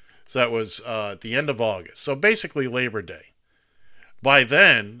 So that was the end of August. So basically Labor Day. By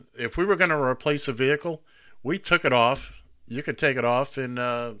then, if we were going to replace a vehicle, we took it off. You could take it off in,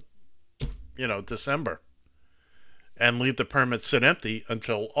 December and leave the permit sit empty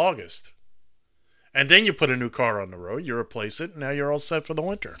until August. And then you put a new car on the road, you replace it, and now you're all set for the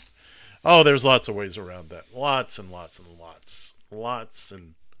winter. Oh, there's lots of ways around that. Lots and lots and lots. Lots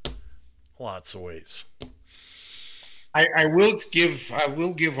and lots of ways. I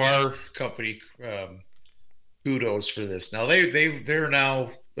will give our company kudos for this. Now they're now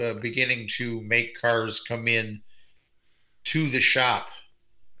beginning to make cars come in to the shop.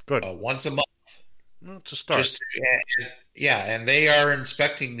 Good. Once a month. Well, to start. And they are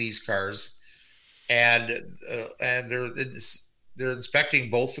inspecting these cars, and they're inspecting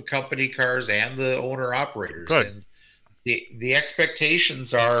both the company cars and the owner operators. Good. And the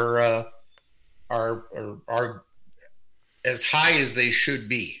expectations are as high as they should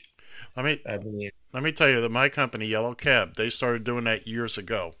be. Let me tell you that my company, Yellow Cab, they started doing that years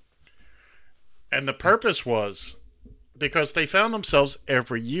ago. And the purpose was because they found themselves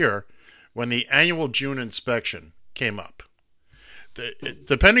every year when the annual June inspection came up.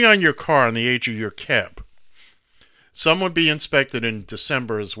 Depending on your car and the age of your cab, some would be inspected in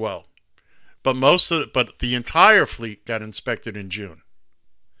December as well. But the entire fleet got inspected in June.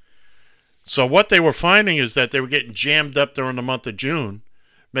 So what they were finding is that they were getting jammed up during the month of June,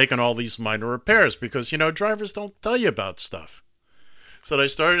 making all these minor repairs because, drivers don't tell you about stuff. So they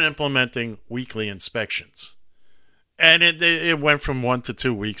started implementing weekly inspections. And it went from 1 to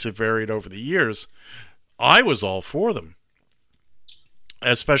 2 weeks. It varied over the years. I was all for them,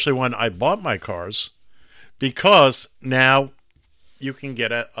 especially when I bought my cars, because now you can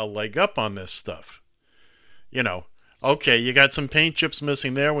get a leg up on this stuff. Okay, you got some paint chips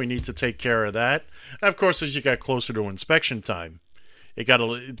missing there. We need to take care of that. And of course, as you got closer to inspection time, it got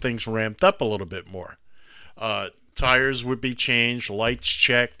things ramped up a little bit more. Tires would be changed, lights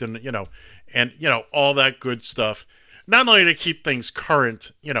checked, and all that good stuff. Not only to keep things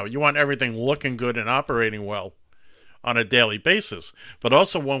current, you want everything looking good and operating well on a daily basis, but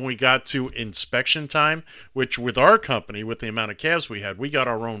also when we got to inspection time, which with our company, with the amount of cabs we had, we got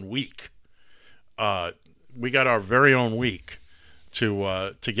our own week. We got our very own week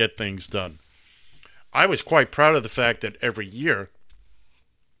to get things done. I was quite proud of the fact that every year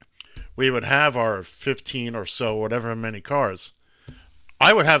we would have our 15 or so, whatever many cars.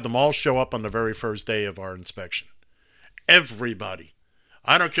 I would have them all show up on the very first day of our inspection. Everybody.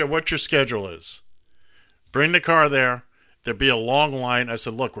 I don't care what your schedule is. Bring the car there. There'd be a long line. I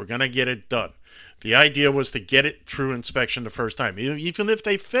said, look, we're going to get it done. The idea was to get it through inspection the first time. Even if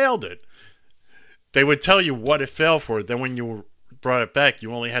they failed it, they would tell you what it failed for. Then when you brought it back,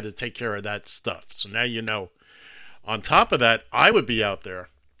 you only had to take care of that stuff. So now you know. On top of that, I would be out there.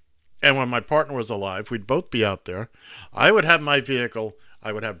 And when my partner was alive, we'd both be out there. I would have my vehicle.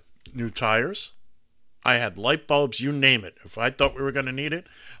 I would have new tires. I had light bulbs, you name it. If I thought we were going to need it,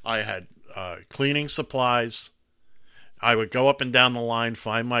 I had cleaning supplies. I would go up and down the line,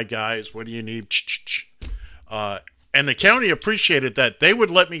 find my guys. What do you need? And the county appreciated that. They would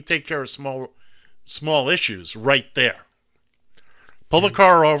let me take care of small issues right there. Pull the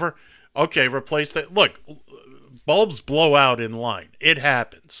car over. Okay, replace that. Look, bulbs blow out in line. It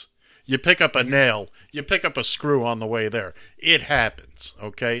happens. You pick up a nail. You pick up a screw on the way there. It happens,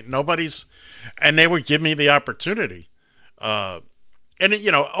 okay? And they would give me the opportunity. And,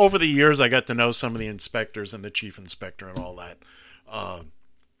 over the years, I got to know some of the inspectors and the chief inspector and all that.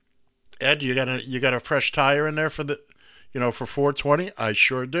 Ed, you got a fresh tire in there for for 420? I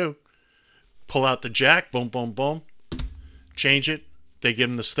sure do. Pull out the jack, boom, boom, boom. Change it. They give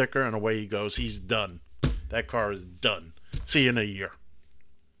him the sticker, and away he goes. He's done. That car is done. See you in a year.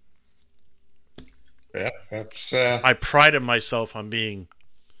 Yeah, that's... I prided myself on being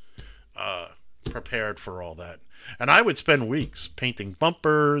prepared for all that. And I would spend weeks painting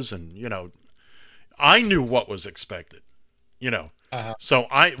bumpers and, I knew what was expected, So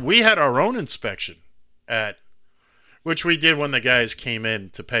we had our own inspection which we did when the guys came in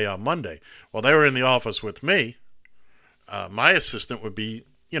to pay on Monday. Well, they were in the office with me. My assistant would be,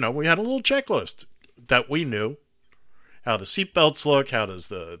 we had a little checklist that we knew. How the seatbelts look, how does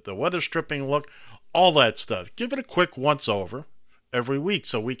the weather stripping look, all that stuff. Give it a quick once over every week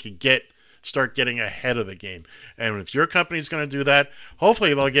so we could start getting ahead of the game. And if your company's going to do that,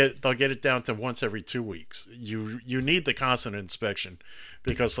 hopefully they'll get it down to once every 2 weeks. You need the constant inspection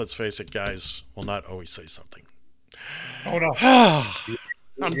because let's face it, guys will not always say something. Oh no.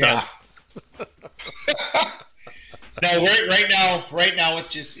 I'm done. No, right now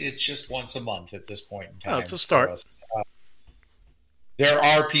it's just once a month at this point in time. Oh, it's a start. There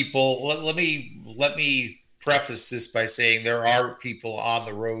are people. Let me preface this by saying there are people on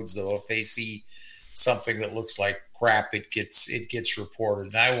the roads though. If they see something that looks like crap, it gets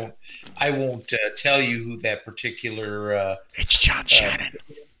reported. And I won't tell you who that particular. It's John Shannon.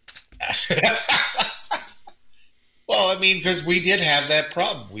 Well, I mean, because we did have that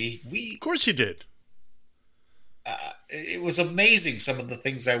problem. We of course you did. It was amazing some of the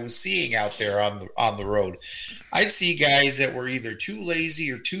things I was seeing out there on the road. I'd see guys that were either too lazy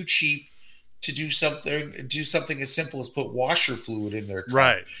or too cheap to do something as simple as put washer fluid in their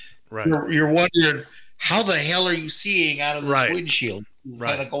car. Right. You're wondering how the hell are you seeing out of this windshield?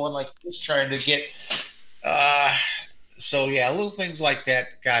 Right. Kind of going like this, trying to get. So yeah, little things like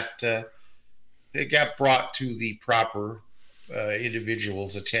that got brought to the proper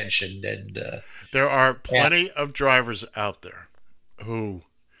individual's attention, and there are plenty of drivers out there who.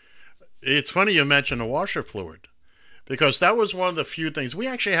 It's funny you mentioned the washer fluid, because that was one of the few things we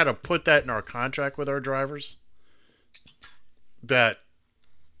actually had to put that in our contract with our drivers. That,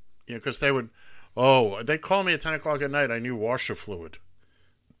 because they call me at 10 o'clock at night. I need washer fluid.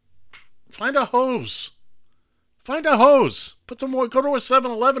 Find a hose. Put some more. Go to a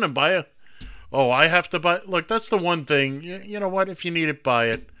 7-Eleven and buy a. Oh, I have to buy. Look, that's the one thing. You know what? If you need it, buy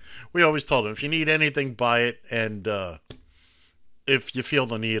it. We always told them, if you need anything, buy it. And if you feel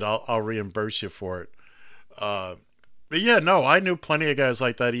the need, I'll reimburse you for it. But yeah, no, I knew plenty of guys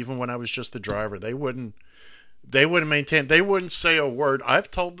like that. Even when I was just a driver, they wouldn't maintain. They wouldn't say a word. I've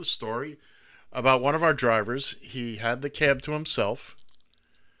told the story about one of our drivers. He had the cab to himself.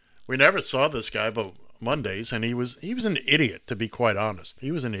 We never saw this guy but Mondays, and he was an idiot, to be quite honest.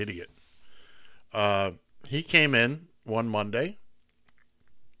 He was an idiot. He came in one Monday,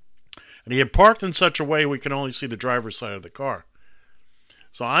 and he had parked in such a way we could only see the driver's side of the car.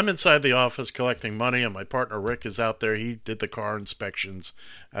 So I'm inside the office collecting money, and my partner Rick is out there. He did the car inspections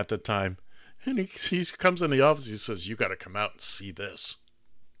at the time. And he comes in the office, he says, "You got to come out and see this."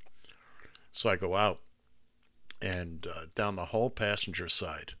 So I go out, and down the whole passenger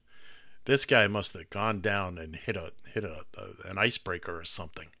side, this guy must have gone down and hit an icebreaker or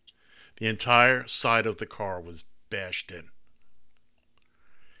something. The entire side of the car was bashed in.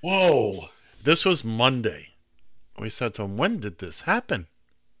 Whoa. This was Monday. We said to him, "When did this happen?"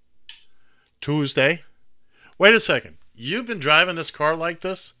 Tuesday. Wait a second. You've been driving this car like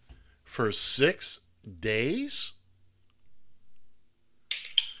this for 6 days?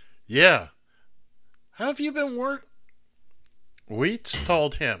 Yeah. How have you been working? We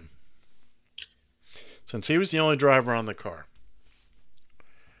told him, since he was the only driver on the car,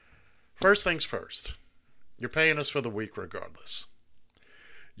 first things first, you're paying us for the week regardless.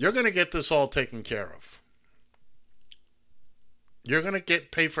 You're going to get this all taken care of. You're going to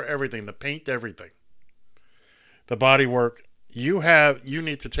pay for everything, the paint, everything. The body work. You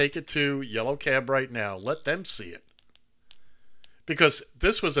need to take it to Yellow Cab right now. Let them see it. Because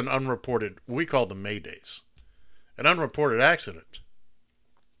this was an unreported, we call them Maydays, an unreported accident.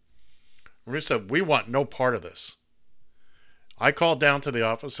 We said, we want no part of this. I called down to the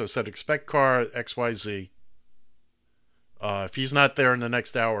office. I said, expect car XYZ. If he's not there in the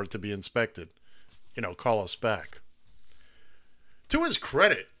next hour to be inspected, call us back. To his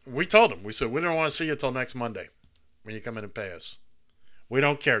credit, we told him, we said, we don't want to see you till next Monday when you come in and pay us. We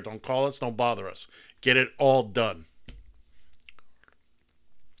don't care. Don't call us. Don't bother us. Get it all done.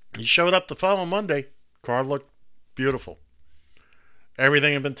 He showed up the following Monday. Car looked beautiful.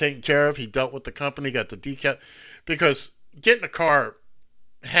 Everything had been taken care of. He dealt with the company, got the decal. Because getting a car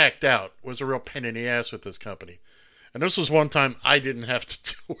hacked out was a real pain in the ass with this company. And this was one time I didn't have to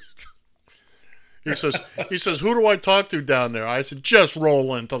do it. He says, who do I talk to down there? I said, just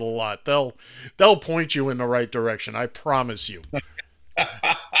roll into the lot. They'll point you in the right direction. I promise you.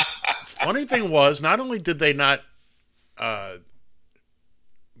 Funny thing was, not only did they not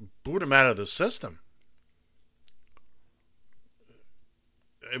boot him out of the system,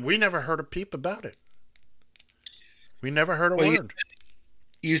 we never heard a peep about it. We never heard a word.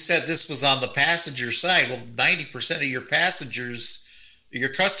 You said this was on the passenger side. Well, 90% of your passengers, your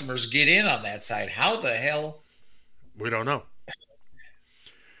customers, get in on that side. How the hell? We don't know.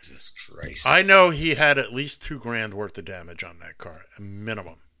 Jesus Christ. I know he had at least $2,000 worth of damage on that car, a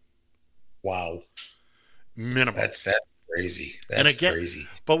minimum. Wow. Minimum. That's crazy. That's crazy.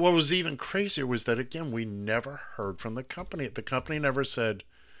 But what was even crazier was that, again, we never heard from the company. The company never said,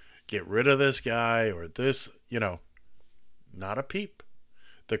 get rid of this guy or this, not a peep.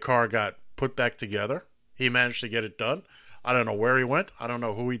 The car got put back together. He managed to get it done. I don't know where he went. I don't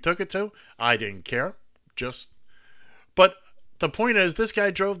know who he took it to. I didn't care. But the point is, this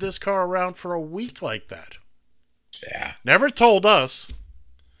guy drove this car around for a week like that. Yeah. Never told us.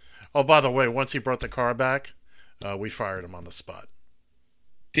 Oh, by the way, once he brought the car back, we fired him on the spot.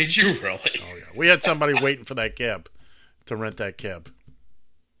 Did you really? Oh, yeah. We had somebody waiting for that cab, to rent that cab.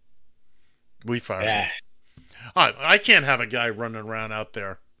 We fired him. I can't have a guy running around out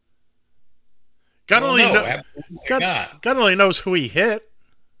there. God only knows who he hit,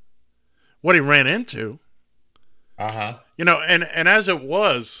 what he ran into. Uh-huh. And as it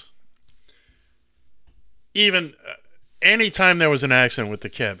was, even anytime there was an accident with the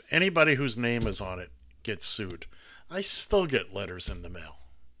cab, anybody whose name is on it gets sued. I still get letters in the mail.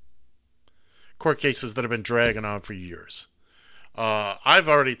 Court cases that have been dragging on for years. I've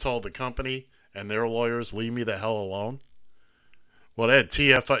already told the company and their lawyers, leave me the hell alone. Well, Ed,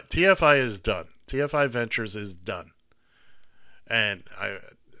 TFI is done. TFI Ventures is done. And a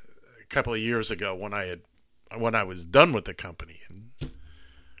couple of years ago, when I was done with the company,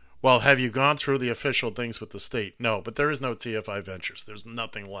 well, have you gone through the official things with the state? No, but there is no TFI Ventures. There's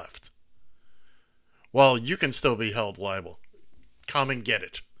nothing left. Well, you can still be held liable. Come and get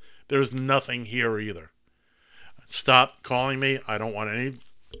it. There's nothing here either. Stop calling me. I don't want any.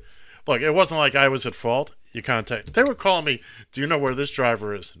 Look, it wasn't like I was at fault. They were calling me, do you know where this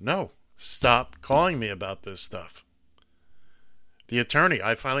driver is? No. Stop calling me about this stuff. The attorney,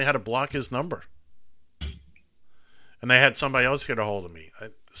 I finally had to block his number. And they had somebody else get a hold of me.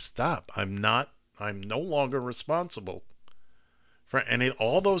 Stop. I'm no longer responsible for any.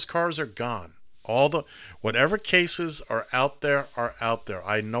 All those cars are gone. Whatever cases are out there are out there.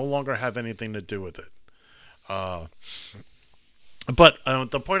 I no longer have anything to do with it. But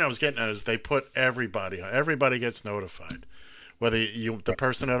the point I was getting at is they put everybody gets notified. Whether the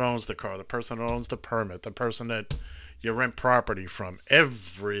person that owns the car, the person that owns the permit, the person that you rent property from,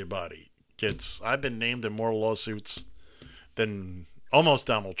 everybody gets. I've been named in more lawsuits than almost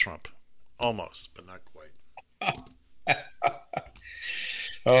Donald Trump. Almost, but not quite.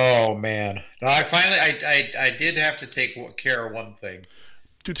 Oh, man. No, I did have to take care of one thing.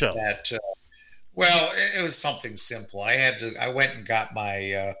 Do tell. That, well, it was something simple. I went and got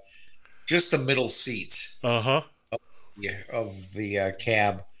my, just the middle seats. Uh-huh. Of the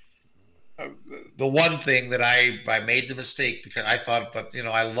cab. The one thing that I made the mistake because I thought, but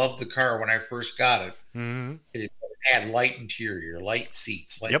I loved the car when I first got it. Mm-hmm. It had light interior, light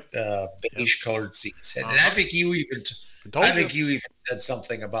seats, beige colored seats, and I think you even said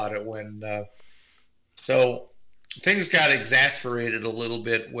something about it when. So things got exasperated a little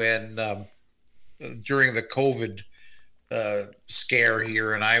bit when during the COVID scare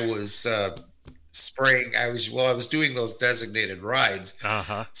here, and I was. Spraying. I was doing those designated rides.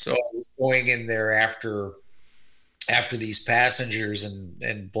 Uh-huh. So I was going in there after these passengers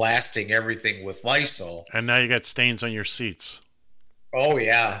and blasting everything with Lysol. And now you got stains on your seats. Oh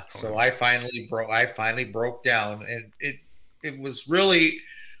yeah. So I finally broke down, and it was really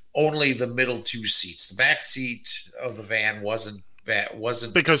only the middle two seats. The back seat of the van wasn't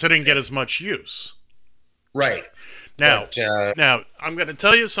because it didn't get as much use. Right. Now I'm going to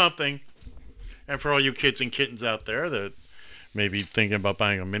tell you something. And for all you kids and kittens out there that may be thinking about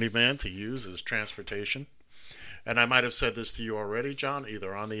buying a minivan to use as transportation, and I might have said this to you already, John,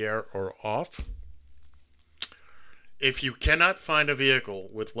 either on the air or off. if you cannot find a vehicle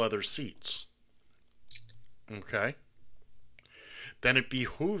with leather seats, okay, then it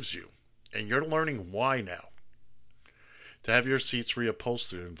behooves you, and you're learning why now, to have your seats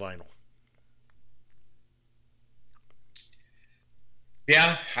reupholstered in vinyl.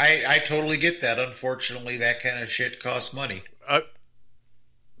 Yeah, I totally get that. Unfortunately, that kind of shit costs money.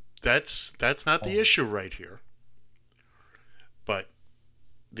 That's not the issue right here. But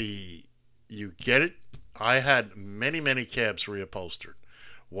you get it. I had many cabs reupholstered.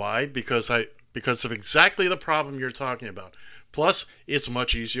 Why? Because of exactly the problem you're talking about. Plus, it's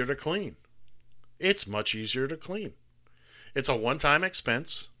much easier to clean. It's a one-time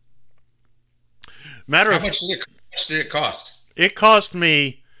expense. How much did it cost? It cost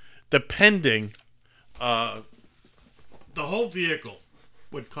me, depending, the whole vehicle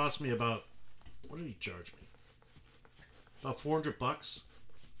would cost me about, what did he charge me? About $400,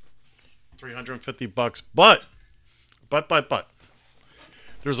 $350. But,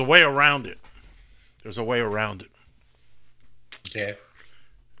 there's a way around it. Okay.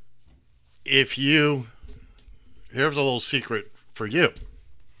 Here's a little secret for you.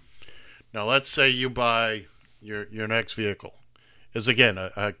 Now, let's say you buy your next vehicle is again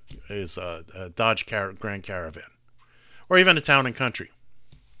a Dodge Grand Caravan, or even a Town and Country.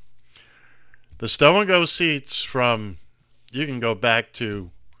 The Stow and Go seats you can go back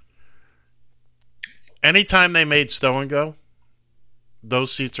to anytime they made Stow and Go.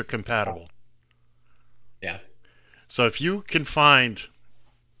 Those seats are compatible. Yeah. So if you can find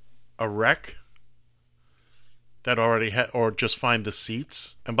a wreck that already or just find the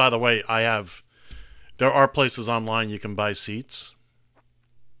seats. And by the way, there are places online you can buy seats.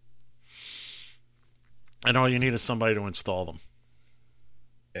 And all you need is somebody to install them.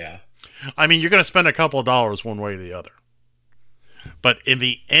 Yeah. I mean, you're going to spend a couple of dollars one way or the other. But in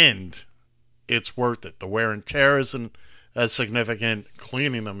the end, it's worth it. The wear and tear isn't as significant.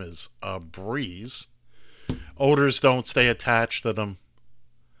 Cleaning them is a breeze. Odors don't stay attached to them.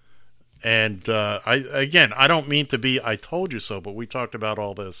 And I don't mean to be I told you so, but we talked about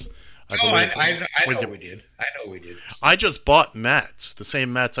all this. I know we did. I just bought mats, the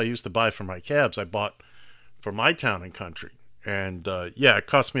same mats I used to buy for my cabs. I bought for my Town and Country. And it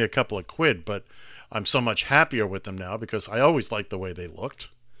cost me a couple of quid, but I'm so much happier with them now because I always liked the way they looked.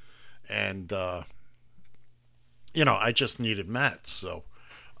 And, I just needed mats. So,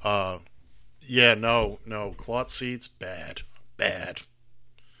 no, cloth seats, bad.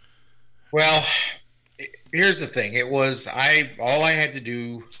 Well, here's the thing. It was all I had to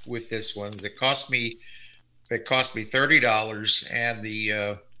do with this one is it cost me $30 and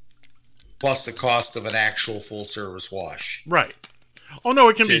the plus the cost of an actual full service wash. Right. Oh no,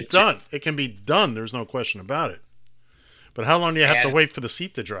 it can be done. It can be done. There's no question about it. But how long do you have to wait for the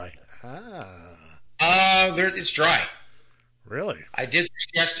seat to dry? It's dry. Really? I did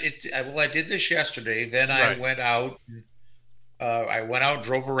this yesterday. Then I went out.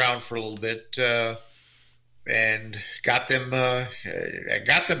 Drove around for a little bit, and got them. I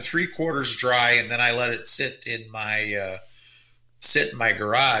got them 3/4 dry, and then I let it sit in my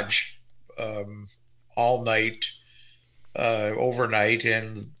garage all night, overnight,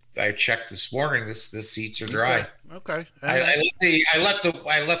 and I checked this morning. The seats are dry. Okay. I left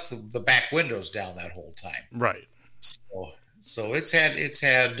the back windows down that whole time. Right. So it's had its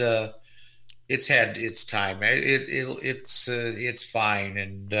time. It's fine,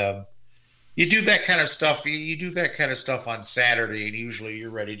 and you do that kind of stuff. You do that kind of stuff on Saturday, and usually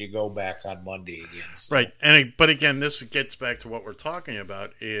you're ready to go back on Monday again. So. Right, but again, this gets back to what we're talking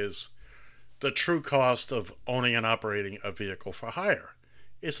about: is the true cost of owning and operating a vehicle for hire.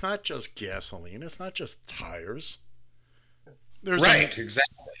 It's not just gasoline. It's not just tires. Exactly.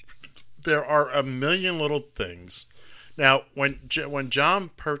 There are a million little things. Now, when John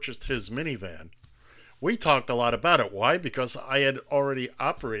purchased his minivan, we talked a lot about it. Why? Because I had already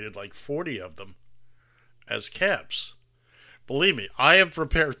operated like 40 of them as cabs. Believe me, I have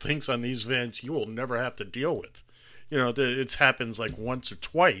repaired things on these vans you will never have to deal with. It happens like once or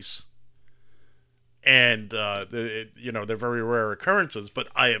twice. And, they're very rare occurrences, but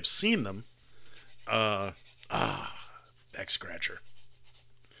I have seen them. Back scratcher.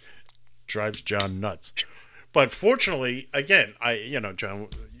 Drives John nuts. But fortunately, again, John,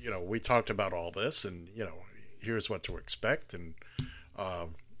 we talked about all this, and, here's what to expect. And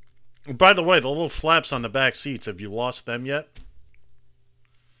by the way, the little flaps on the back seats, have you lost them yet?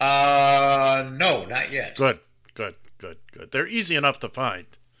 No, not yet. Good. They're easy enough to find,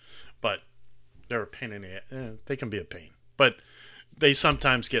 but they're a pain in the they can be a pain, but they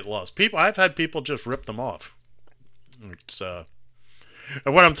sometimes get lost. I've had people just rip them off. It's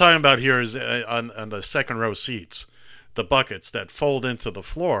and what I'm talking about here is on the second row seats. the buckets that fold into the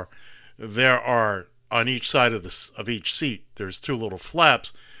floor, there are on each side of each seat, there's two little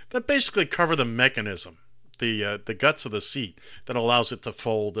flaps that basically cover the mechanism, the guts of the seat that allows it to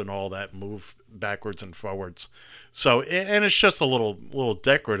fold and all that, move backwards and forwards. So, and it's just a little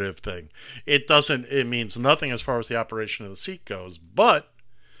decorative thing. It means nothing as far as the operation of the seat goes, but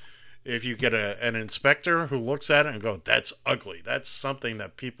if you get an inspector who looks at it and go, that's ugly, that's something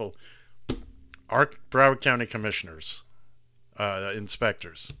that people, our Broward County commissioners,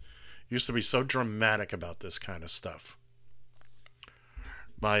 inspectors, used to be so dramatic about this kind of stuff.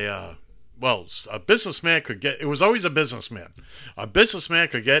 A businessman could get, it was always a businessman. A businessman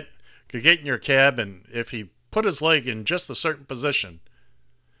could get in your cab, and if he put his leg in just a certain position,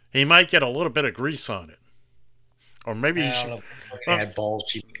 he might get a little bit of grease on it. Or maybe he should.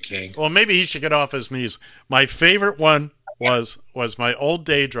 Well, maybe he should get off his knees. My favorite one was my old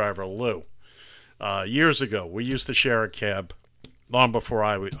day driver, Lou. Years ago, we used to share a cab, long before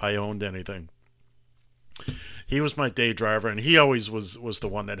I owned anything. He was my day driver, and he always was the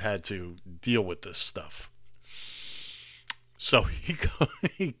one that had to deal with this stuff. So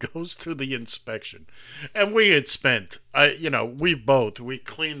he goes to the inspection, and we had spent, we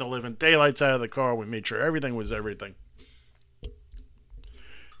cleaned the living daylights out of the car. We made sure everything was everything.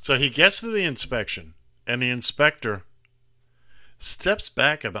 So he gets to the inspection, and the inspector steps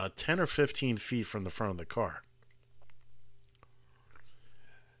back about 10 or 15 feet from the front of the car.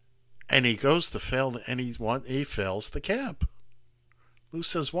 And he goes to fail, and he fails the cab. Lou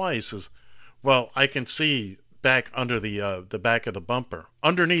says, why? He says, well, I can see back under the back of the bumper,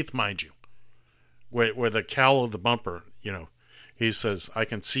 underneath, mind you, where the cowl of the bumper, he says, I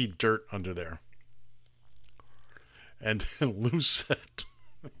can see dirt under there. And Lou said,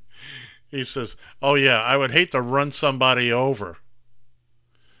 he says, oh yeah, I would hate to run somebody over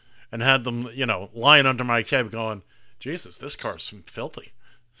and have them, lying under my cab going, Jesus, this car's filthy.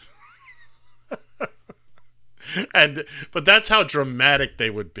 But that's how dramatic they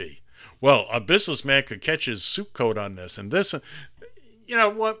would be. Well, a businessman could catch his suit coat on this and this.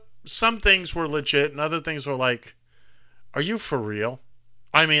 What? Some things were legit and other things were like, are you for real?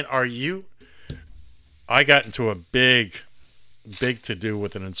 I mean, are you? I got into a big to-do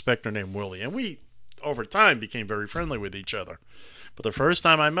with an inspector named Willie, and we, over time, became very friendly with each other. But the first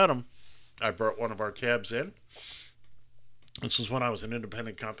time I met him, I brought one of our cabs in. This was when I was an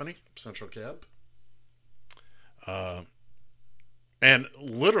independent company, Central Cab. And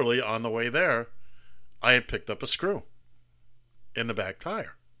literally on the way there, I had picked up a screw in the back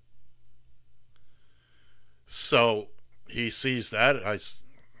tire. So he sees that. I said,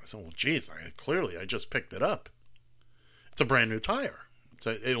 well, geez, I just picked it up. It's a brand new tire. It's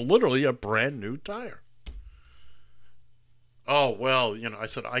literally a brand new tire. Oh, well, I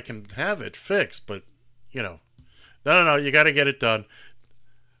said, I can have it fixed, but, no, you got to get it done.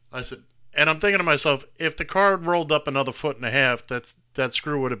 I said, and I'm thinking to myself, if the car had rolled up another 1.5 feet, that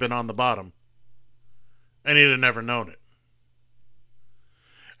screw would have been on the bottom. And he'd have never known it.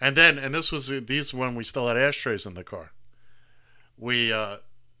 And then, these when we still had ashtrays in the car. We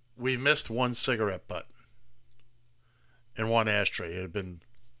missed one cigarette butt in one ashtray. It had been,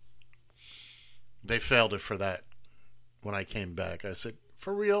 they failed it for that when I came back. I said,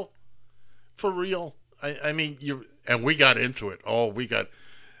 for real? For real? I mean, and we got into it.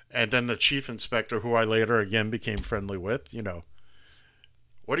 And then the chief inspector, who I later again became friendly with,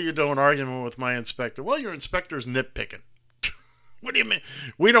 what are you doing arguing with my inspector? Well, your inspector's nitpicking. What do you mean?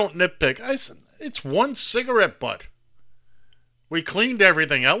 We don't nitpick. I said, it's one cigarette butt. We cleaned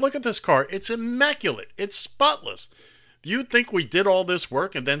everything out. Look at this car. It's immaculate. It's spotless. Do you think we did all this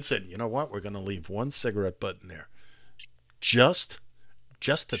work and then said, you know what? We're going to leave one cigarette butt in there. Just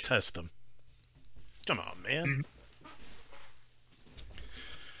to test them. Come on, man. Mm-hmm.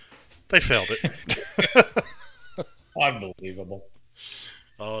 They failed it. Unbelievable.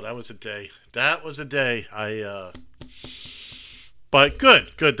 Oh, that was a day. But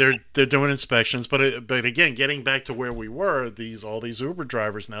good. They're doing inspections. But again, getting back to where we were, all these Uber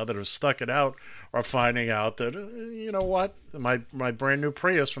drivers now that have stuck it out are finding out that you know what, my brand new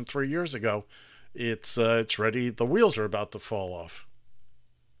Prius from 3 years ago, it's ready. The wheels are about to fall off.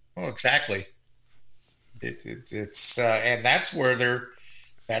 Oh, exactly. It's and that's where they're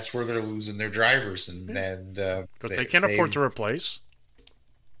losing their drivers, and because they can't afford to replace.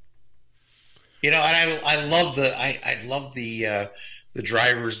 And I love the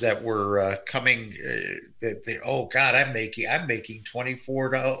drivers that were coming. Oh God, I'm making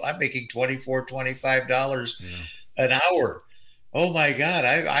 $25 an hour. Oh my God,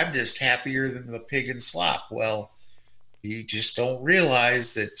 I'm just happier than the pig in slop. Well, you just don't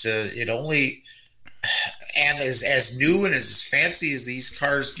realize that it only. And as new and as fancy as these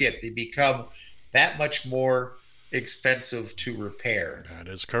cars get, they become that much more expensive to repair. That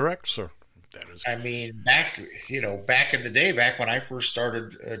is correct, sir. That is. I mean, back in the day, back when I first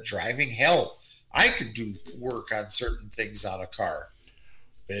started driving, hell, I could do work on certain things on a car,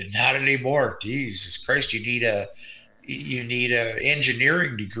 but not anymore. Jesus Christ, you need a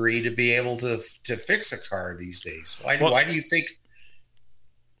engineering degree to be able to fix a car these days. Why do you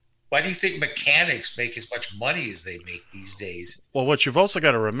think mechanics make as much money as they make these days? Well, what you've also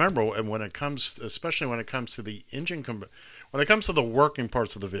got to remember, and especially when it comes to the engine, when it comes to the working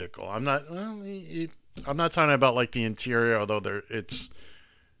parts of the vehicle, I'm not talking about like the interior, although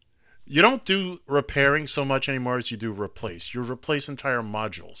you don't do repairing so much anymore as you do replace. You replace entire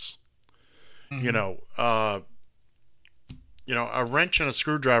modules. Mm-hmm. A wrench and a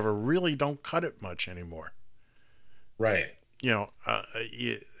screwdriver really don't cut it much anymore. Right.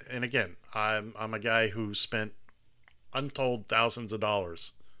 And again, I'm a guy who spent untold thousands of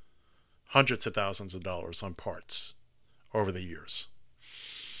dollars, hundreds of thousands of dollars on parts over the years.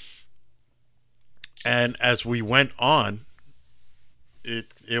 And as we went on,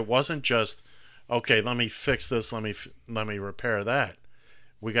 it wasn't just, okay, let me fix this, let me repair that.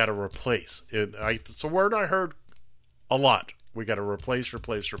 We got to replace. It's a word I heard a lot. We got to replace.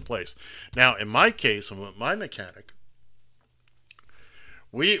 Now, in my case, and with my mechanic,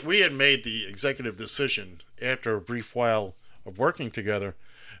 we had made the executive decision after a brief while of working together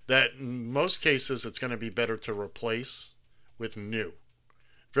that in most cases it's going to be better to replace with new.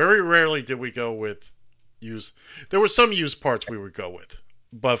 Very rarely did we go with used. There were some used parts we would go with,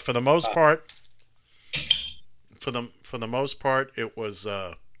 but for the most part, it was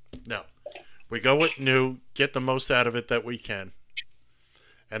no. We go with new, get the most out of it that we can,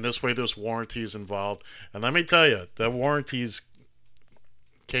 and this way there's warranties involved. And let me tell you, the warranties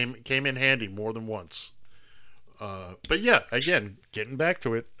came in handy more than once. But yeah, again, getting back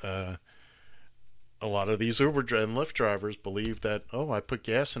to it, a lot of these Uber and Lyft drivers believe that, I put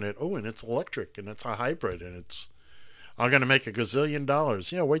gas in it, and it's electric, and it's a hybrid, and I'm going to make $1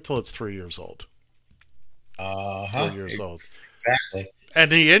 gazillion. Yeah, wait till it's 3 years old. 4 years old. Exactly. And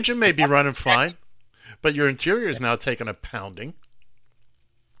the engine may be running fine, but your interior is now taking a pounding.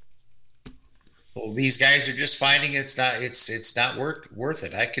 Well, these guys are just finding it's not worth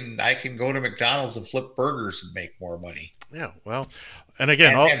it. I can go to McDonald's and flip burgers and make more money. Yeah, well, and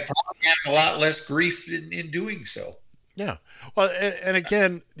again, and probably have a lot less grief in doing so. Yeah, well, and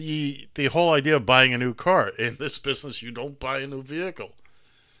again, the whole idea of buying a new car in this business, you don't buy a new vehicle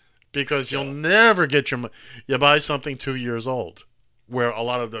because you'll never get you buy something 2 years old, where a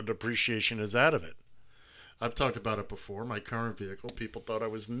lot of the depreciation is out of it. I've talked about it before. My current vehicle, people thought I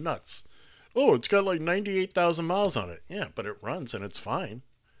was nuts. Oh, it's got like 98,000 miles on it. Yeah, but it runs and it's fine.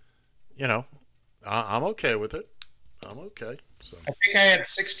 I'm okay with it. I'm okay. So I think I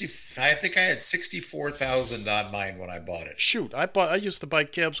had 64,000 on mine when I bought it. Shoot, I used to buy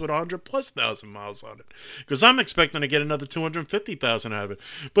cabs with 100,000+ miles on it because I'm expecting to get another 250,000 out of it.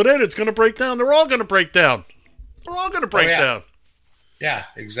 But Ed, it's going to break down. They're all going to break down. Down. Yeah,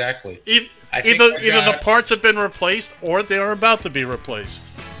 exactly. Either the parts have been replaced or they are about to be replaced.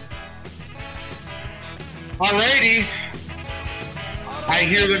 Alrighty. I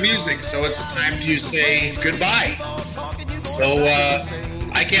hear the music, so it's time to say goodbye. So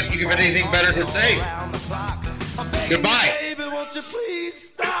I can't think of anything better to say. Goodbye. Baby, won't you please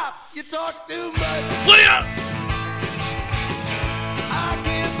stop? You talk too much. See ya! I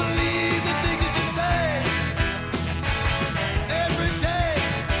can't believe the things that you say every day.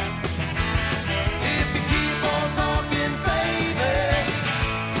 If you keep on talking, baby,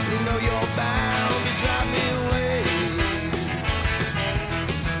 you know you're bound to drive me away.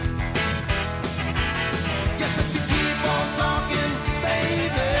 Yes, if you keep on talking,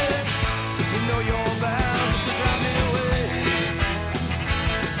 baby, you know you're bound just to drive me away.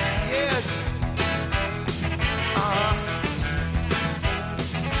 Yes.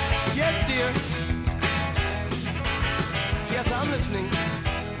 Yes, dear. Yes, I'm listening.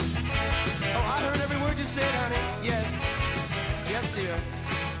 Oh, I heard every word you said, honey. Yes. Yes, dear.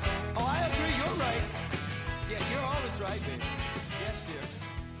 Oh, I agree. You're right. Yeah, you're always right, baby.